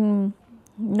 then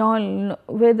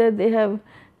whether they have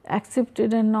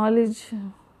accepted and knowledge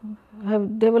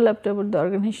have developed about the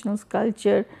organization's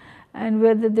culture, and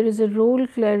whether there is a role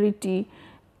clarity,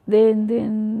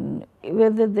 then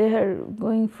whether they are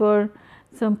going for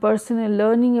some personal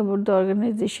learning about the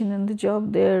organization and the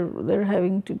job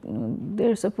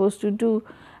they're supposed to do,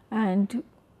 and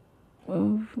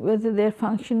whether they are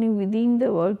functioning within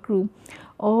the work group.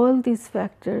 All these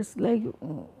factors like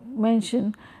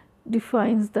mentioned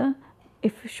defines the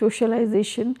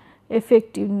socialization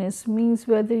effectiveness, means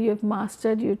whether you have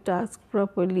mastered your task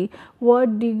properly,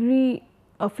 what degree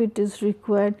of it is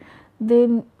required,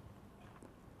 then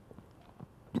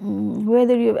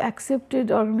whether you have accepted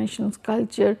organization's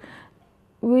culture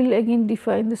will again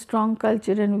define the strong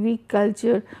culture and weak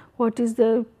culture, what is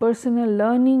the personal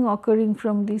learning occurring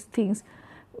from these things,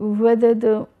 whether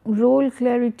the role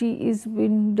clarity is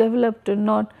being developed or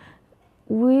not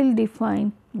will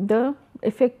define the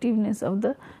effectiveness of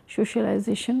the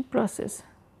socialization process.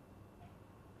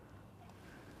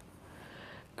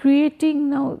 Creating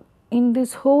now in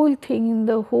this whole thing, in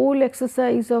the whole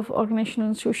exercise of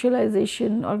organizational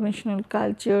socialization, organizational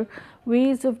culture,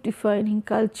 ways of defining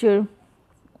culture,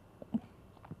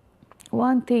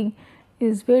 one thing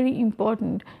is very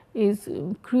important is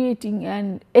creating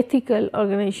an ethical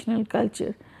organizational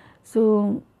culture.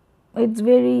 So, it is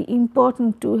very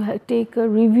important to take a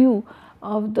review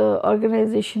of the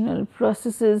organizational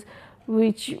processes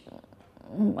which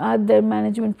are there,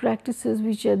 management practices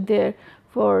which are there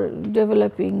for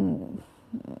developing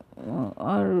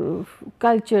our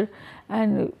culture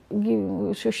and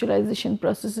give socialization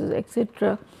processes,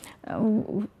 etc.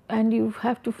 And you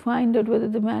have to find out whether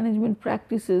the management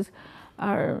practices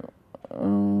are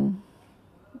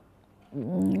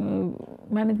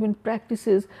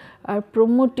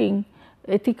promoting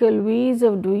ethical ways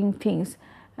of doing things,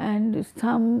 and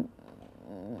some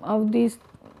of these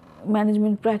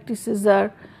management practices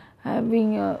are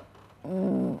having a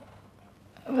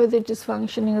whether it is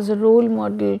functioning as a role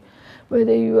model,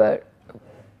 whether you are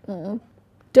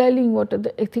telling what are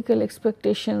the ethical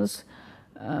expectations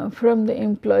from the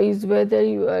employees, whether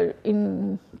you are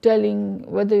telling,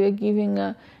 whether you are giving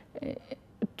a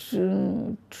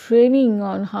training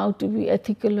on how to be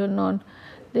ethical or not.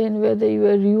 then whether you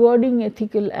are rewarding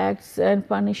ethical acts and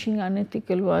punishing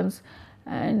unethical ones,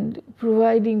 and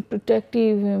providing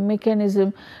protective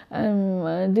mechanism.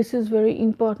 This is very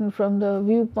important from the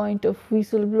viewpoint of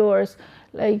whistleblowers.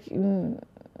 Like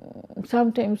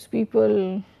sometimes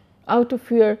people out of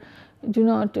fear do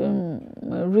not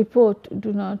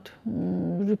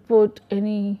report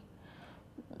any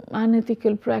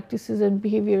unethical practices and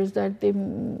behaviors that they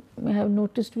may have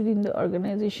noticed within the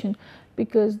organization,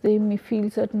 because they may feel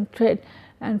certain threat,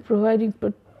 and providing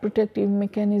protective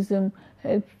mechanism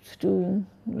helps to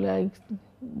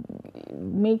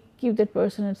give that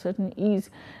person a certain ease.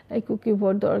 Like, okay,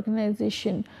 what the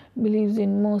organization believes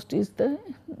in most is the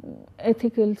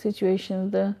ethical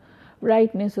situations, the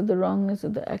rightness or the wrongness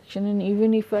of the action, and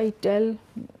even if I tell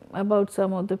about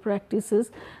some of the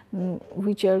practices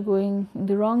which are going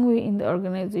the wrong way in the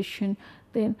organization,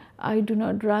 then I do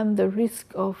not run the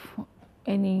risk of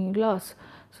any loss.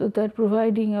 So that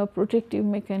providing a protective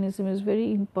mechanism is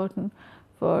very important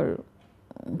for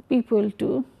people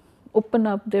to open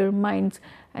up their minds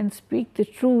and speak the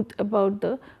truth about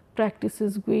the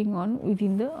practices going on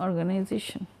within the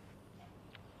organization.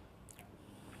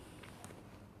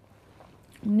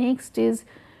 Next is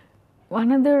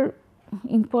another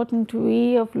important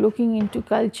way of looking into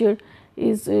culture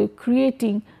is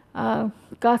creating a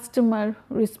customer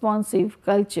responsive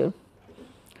culture.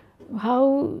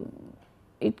 How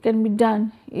it can be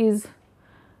done is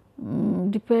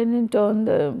dependent on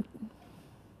the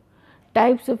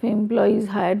types of employees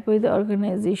hired by the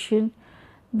organization.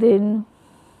 Then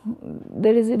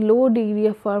there is a low degree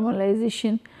of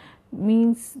formalization,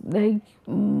 means like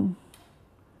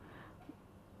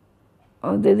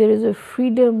there is a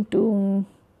freedom to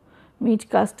meet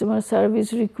customer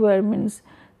service requirements,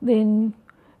 then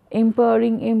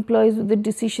empowering employees with the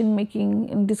decision making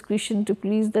and discretion to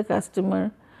please the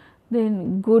customer,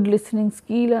 then good listening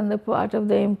skill on the part of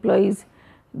the employees,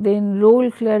 then role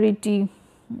clarity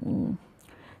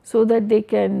so that they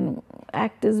can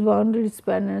act as boundary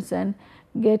spanners and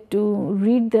get to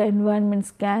read the environment,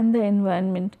 scan the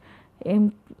environment.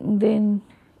 Then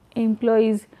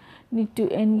employees need to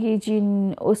engage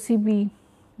in OCB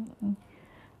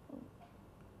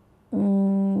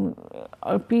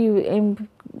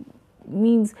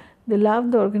means they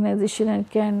love the organization and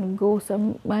can go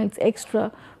some miles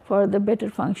extra for the better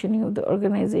functioning of the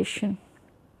organization.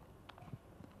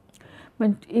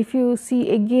 But if you see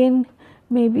again,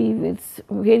 maybe it's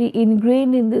very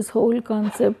ingrained in this whole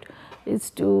concept is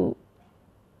the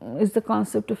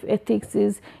concept of ethics.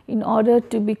 Is in order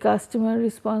to be customer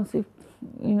responsive,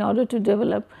 in order to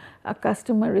develop a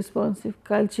customer responsive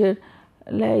culture,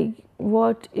 like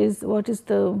what is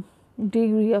the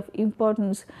degree of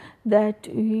importance that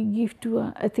we give to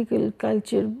an ethical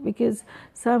culture, because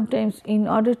sometimes in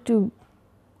order to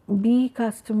be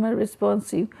customer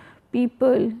responsive,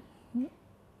 people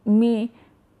may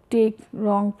take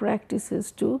wrong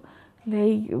practices to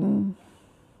like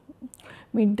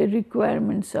meet the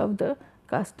requirements of the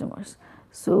customers.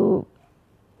 So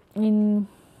in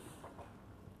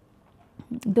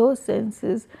those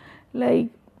senses, like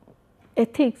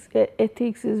ethics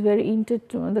is very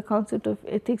intertwined. The concept of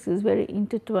ethics is very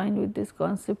intertwined with this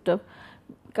concept of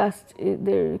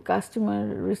the customer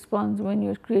response. When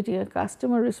you are creating a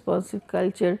customer responsive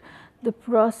culture, the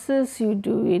process you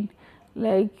do it,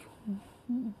 like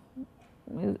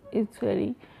it's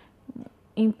very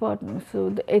important. So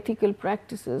the ethical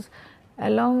practices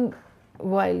along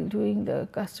while doing the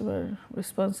customer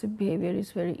responsive behavior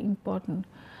is very important,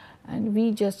 and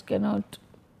we just cannot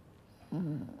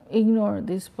ignore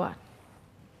this part.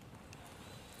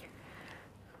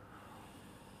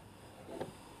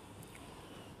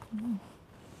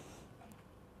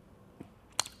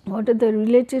 What are the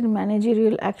related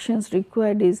managerial actions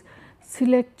required is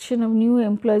selection of new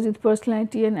employees with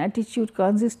personality and attitude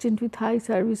consistent with high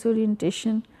service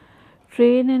orientation,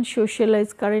 train and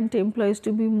socialize current employees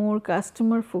to be more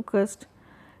customer focused,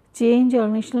 change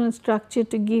organizational structure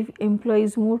to give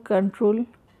employees more control,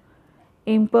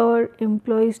 empower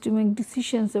employees to make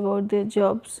decisions about their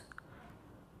jobs,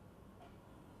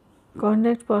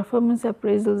 conduct performance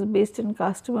appraisals based on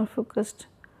customer focused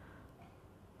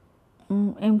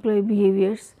employee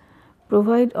behaviors,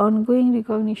 provide ongoing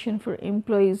recognition for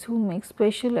employees who make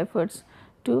special efforts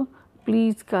to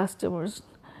please customers.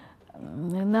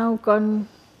 Now,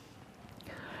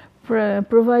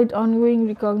 provide ongoing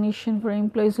recognition for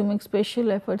employees who make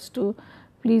special efforts to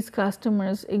please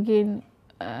customers. Again,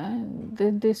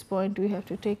 at this point we have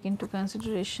to take into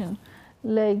consideration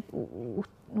like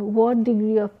what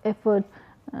degree of effort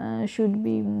should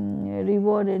be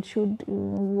rewarded,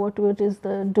 what is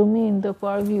the domain, the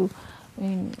purview. I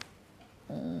mean,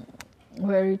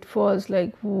 where it falls,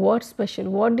 like what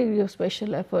degree of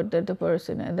special effort that the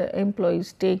person and the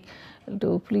employees take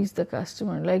to please the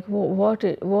customer, like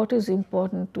what is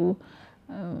important to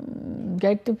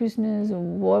get the business,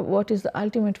 what is the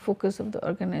ultimate focus of the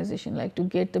organization, like to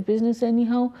get the business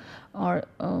anyhow, or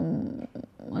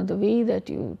the way that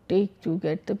you take to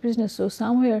get the business. So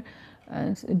somewhere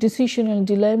decisional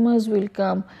dilemmas will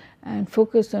come, and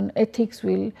focus on ethics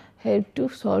will help to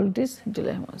solve these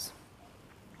dilemmas.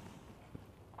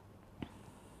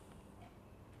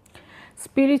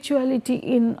 Spirituality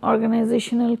in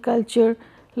organizational culture,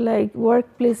 like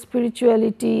workplace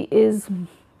spirituality is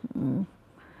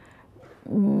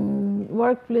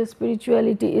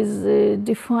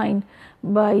defined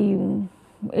by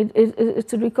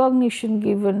it's a recognition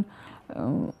given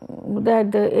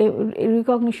that the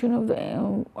recognition of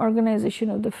the organization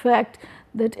of the fact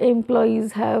that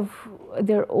employees have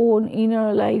their own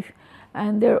inner life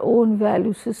and their own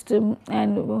value system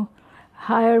and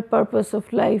higher purpose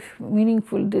of life,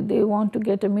 meaningful, they want to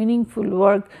get a meaningful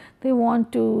work, they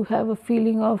want to have a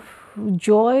feeling of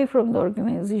joy from the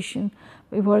organization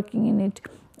by working in it.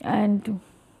 And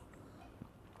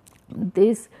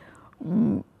this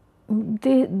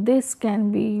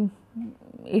can be,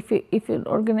 if an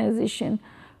organization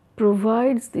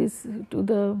provides this to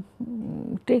the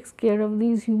takes care of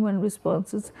these human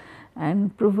responses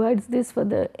and provides this for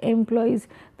the employees,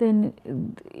 then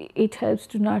it helps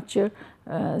to nurture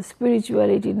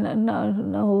spirituality.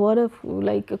 Now what if,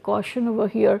 like a caution over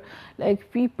here,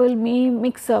 like people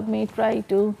may try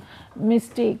to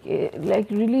mistake like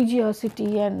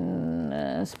religiosity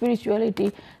and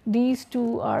spirituality. These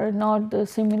two are not the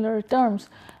similar terms.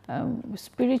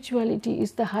 Spirituality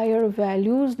is the higher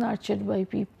values nurtured by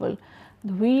people,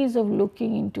 the ways of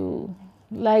looking into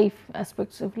life,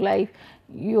 aspects of life,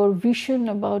 your vision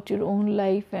about your own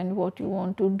life and what you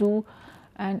want to do,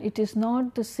 and it is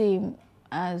not the same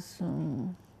as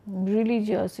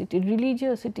religiosity.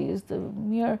 Religiosity is the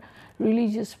mere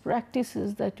religious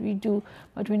practices that we do,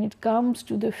 but when it comes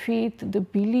to the faith, the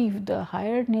belief, the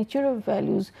higher nature of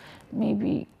values,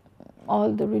 maybe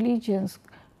all the religions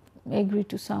agree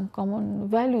to some common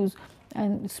values,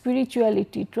 and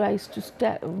spirituality tries to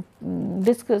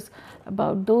discuss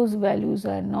about those values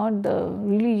and not the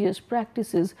religious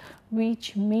practices,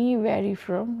 which may vary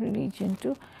from religion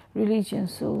to religion.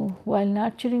 So while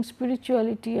nurturing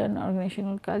spirituality and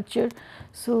organizational culture,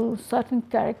 so certain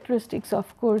characteristics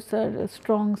of course are a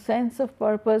strong sense of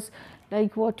purpose,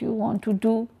 like what you want to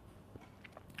do,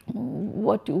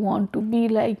 what you want to be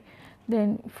like.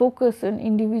 Then focus on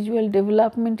individual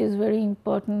development is very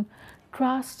important.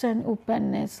 Trust and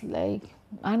openness, like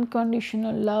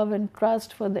unconditional love and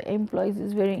trust for the employees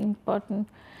is very important.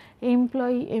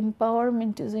 Employee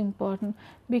empowerment is important.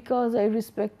 Because I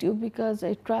respect you, because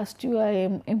I trust you, I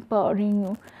am empowering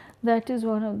you. That is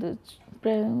one of the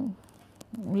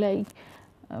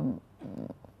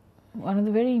one of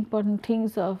the very important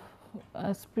things of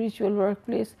a spiritual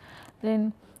workplace.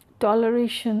 Then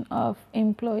toleration of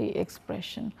employee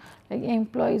expression, like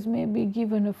employees may be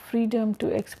given a freedom to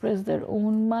express their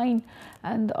own mind,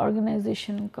 and the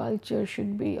organization culture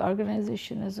should be,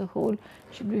 organization as a whole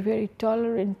should be very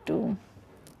tolerant to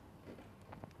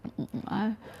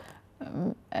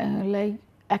like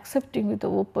accepting with an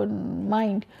open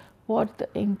mind what the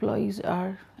employees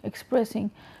are expressing.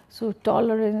 So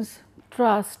tolerance,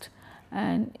 trust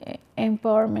and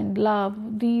empowerment,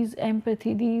 love, these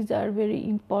empathy, these are very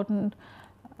important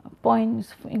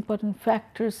points, important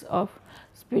factors of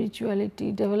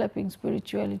spirituality, developing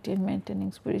spirituality and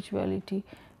maintaining spirituality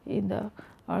in the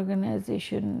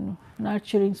organization,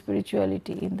 nurturing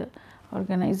spirituality in the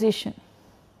organization.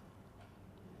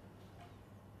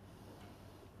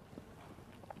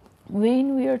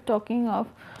 When we are talking of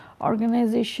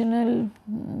organizational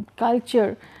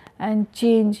culture and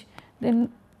change,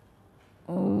 then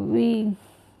we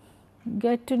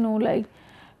get to know like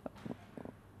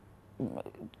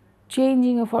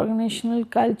changing of organizational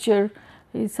culture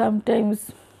is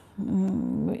sometimes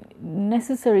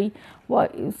necessary.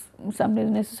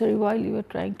 Sometimes necessary while you are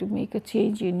trying to make a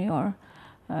change in your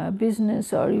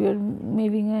business, or you are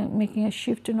making a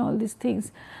shift in all these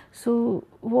things. So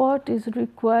what is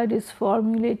required is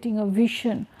formulating a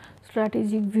vision,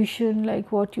 strategic vision,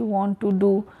 like what you want to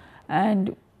do,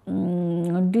 and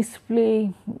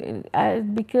display,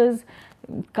 because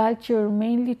culture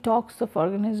mainly talks of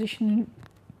organizational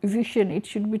vision. It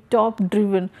should be top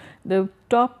driven. The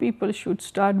top people should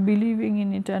start believing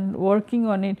in it and working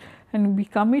on it and be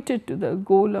committed to the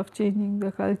goal of changing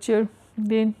the culture.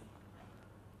 Then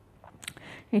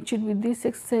it should be, this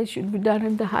exercise should be done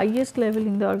at the highest level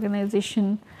in the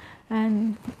organization,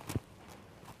 and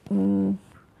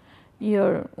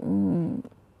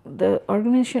the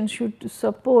organization should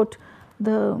support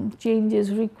the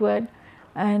changes required.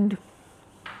 And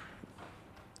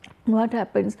what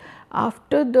happens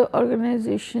after the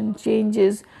organization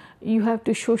changes, you have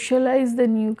to socialize the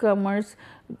newcomers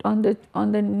on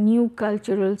the new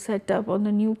cultural setup, on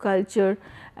the new culture,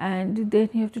 and then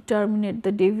you have to terminate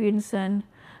the deviance and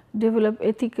develop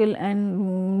ethical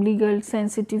and legal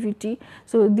sensitivity.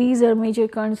 So, these are major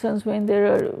concerns when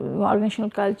there are organizational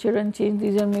culture and change.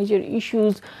 These are major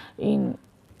issues in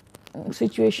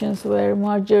situations where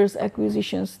mergers,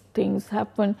 acquisitions, things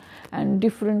happen and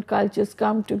different cultures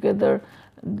come together.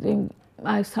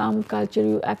 Some culture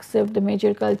you accept, the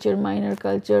major culture, minor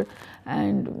culture,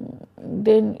 and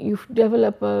then you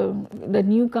develop the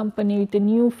new company with a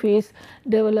new face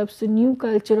develops a new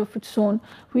culture of its own,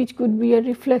 which could be a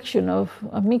reflection of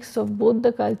a mix of both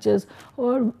the cultures,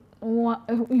 or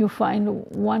you find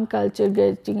one culture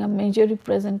getting a major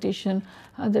representation,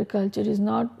 other culture is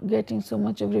not getting so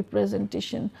much of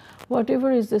representation.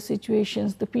 Whatever is the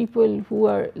situations, the people who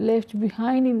are left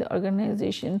behind in the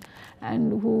organization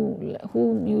and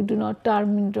whom you do not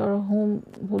terminate or who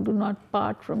do not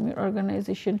part from your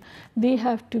organization, they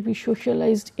have to be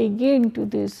socialized again to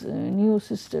this new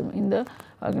system in the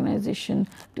organization,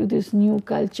 to this new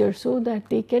culture, so that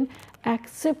they can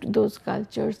accept those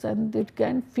cultures and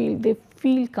they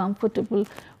feel comfortable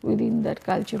within that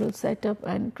cultural setup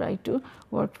and try to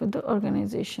work with the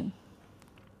organization.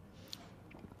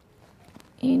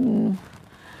 In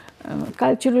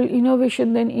cultural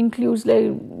innovation then includes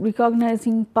like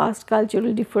recognizing past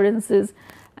cultural differences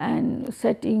and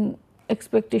setting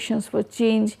expectations for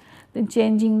change, then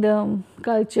changing the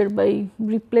culture by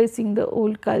replacing the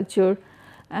old culture.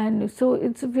 And so,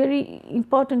 it is a very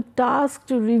important task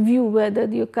to review whether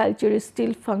your culture is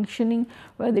still functioning,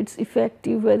 whether it is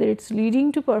effective, whether it is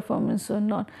leading to performance or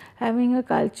not. Having a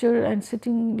culture and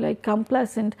sitting like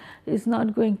complacent is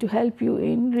not going to help you.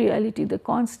 In reality, the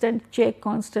constant check,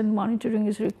 constant monitoring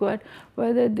is required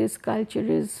whether this culture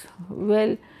is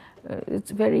well, it is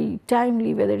very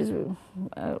timely, whether it is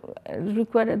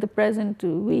required at the present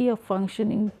way of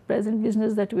functioning, present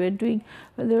business that we are doing,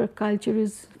 whether our culture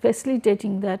is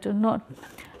facilitating that or not.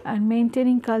 And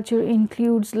maintaining culture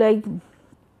includes like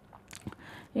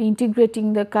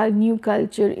integrating the new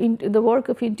culture into the work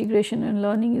of integration and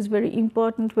learning is very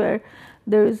important, where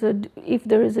there is if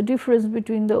there is a difference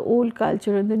between the old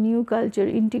culture and the new culture,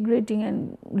 integrating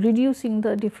and reducing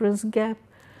the difference gap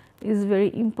is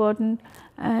very important.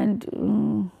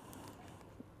 And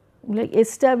like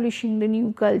establishing the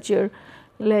new culture,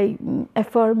 like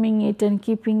affirming it and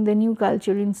keeping the new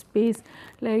culture in space,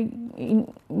 like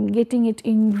getting it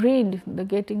ingrained,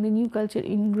 getting the new culture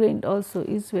ingrained also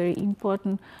is very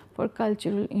important for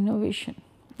cultural innovation.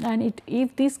 And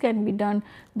if this can be done,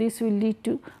 this will lead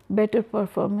to better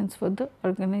performance for the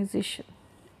organization.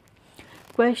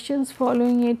 Questions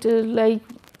following it like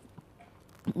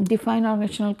define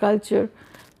organizational culture,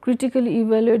 critically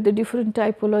evaluate the different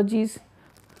typologies,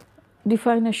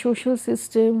 define a social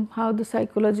system, how the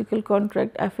psychological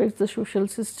contract affects the social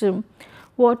system,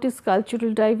 what is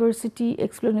cultural diversity,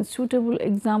 explain with suitable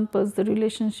examples the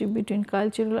relationship between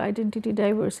cultural identity,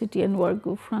 diversity and work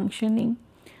group functioning,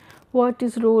 what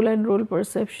is role and role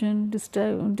perception,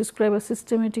 describe a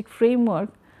systematic framework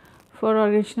for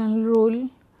organizational role,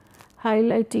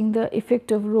 highlighting the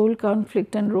effect of role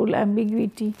conflict and role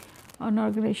ambiguity on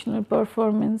organizational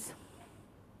performance.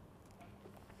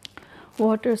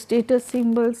 What are status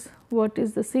symbols? What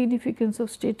is the significance of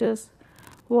status?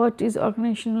 What is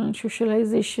organizational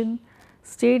socialization?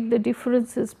 State the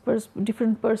differences,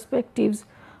 different perspectives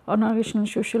on organizational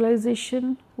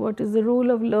socialization. What is the role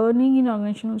of learning in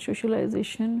organizational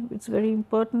socialization? It is very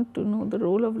important to know the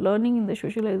role of learning in the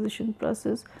socialization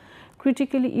process.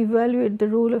 Critically evaluate the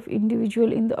role of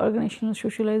individual in the organizational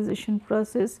socialization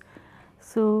process.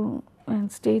 So,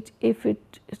 and state if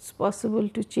it's possible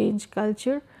to change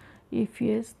culture, if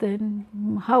yes, then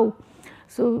how.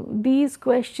 So, these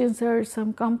questions are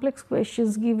some complex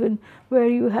questions given where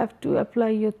you have to apply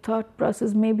your thought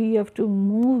process. Maybe you have to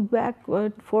move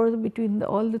backward further between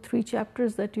all the 3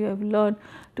 chapters that you have learned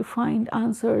to find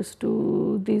answers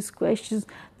to these questions.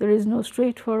 There is no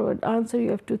straightforward answer.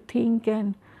 You have to think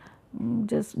and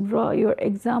just draw your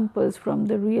examples from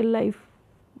the real life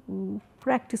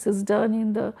practices done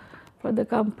in for the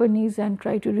companies and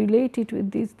try to relate it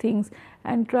with these things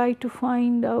and try to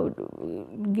find out,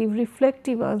 give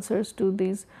reflective answers to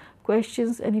these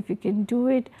questions. And if you can do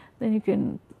it, then you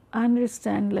can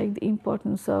understand like the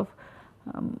importance of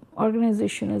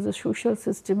organization as a social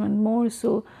system, and more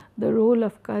so the role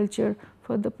of culture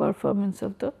for the performance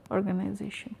of the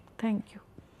organization. Thank you.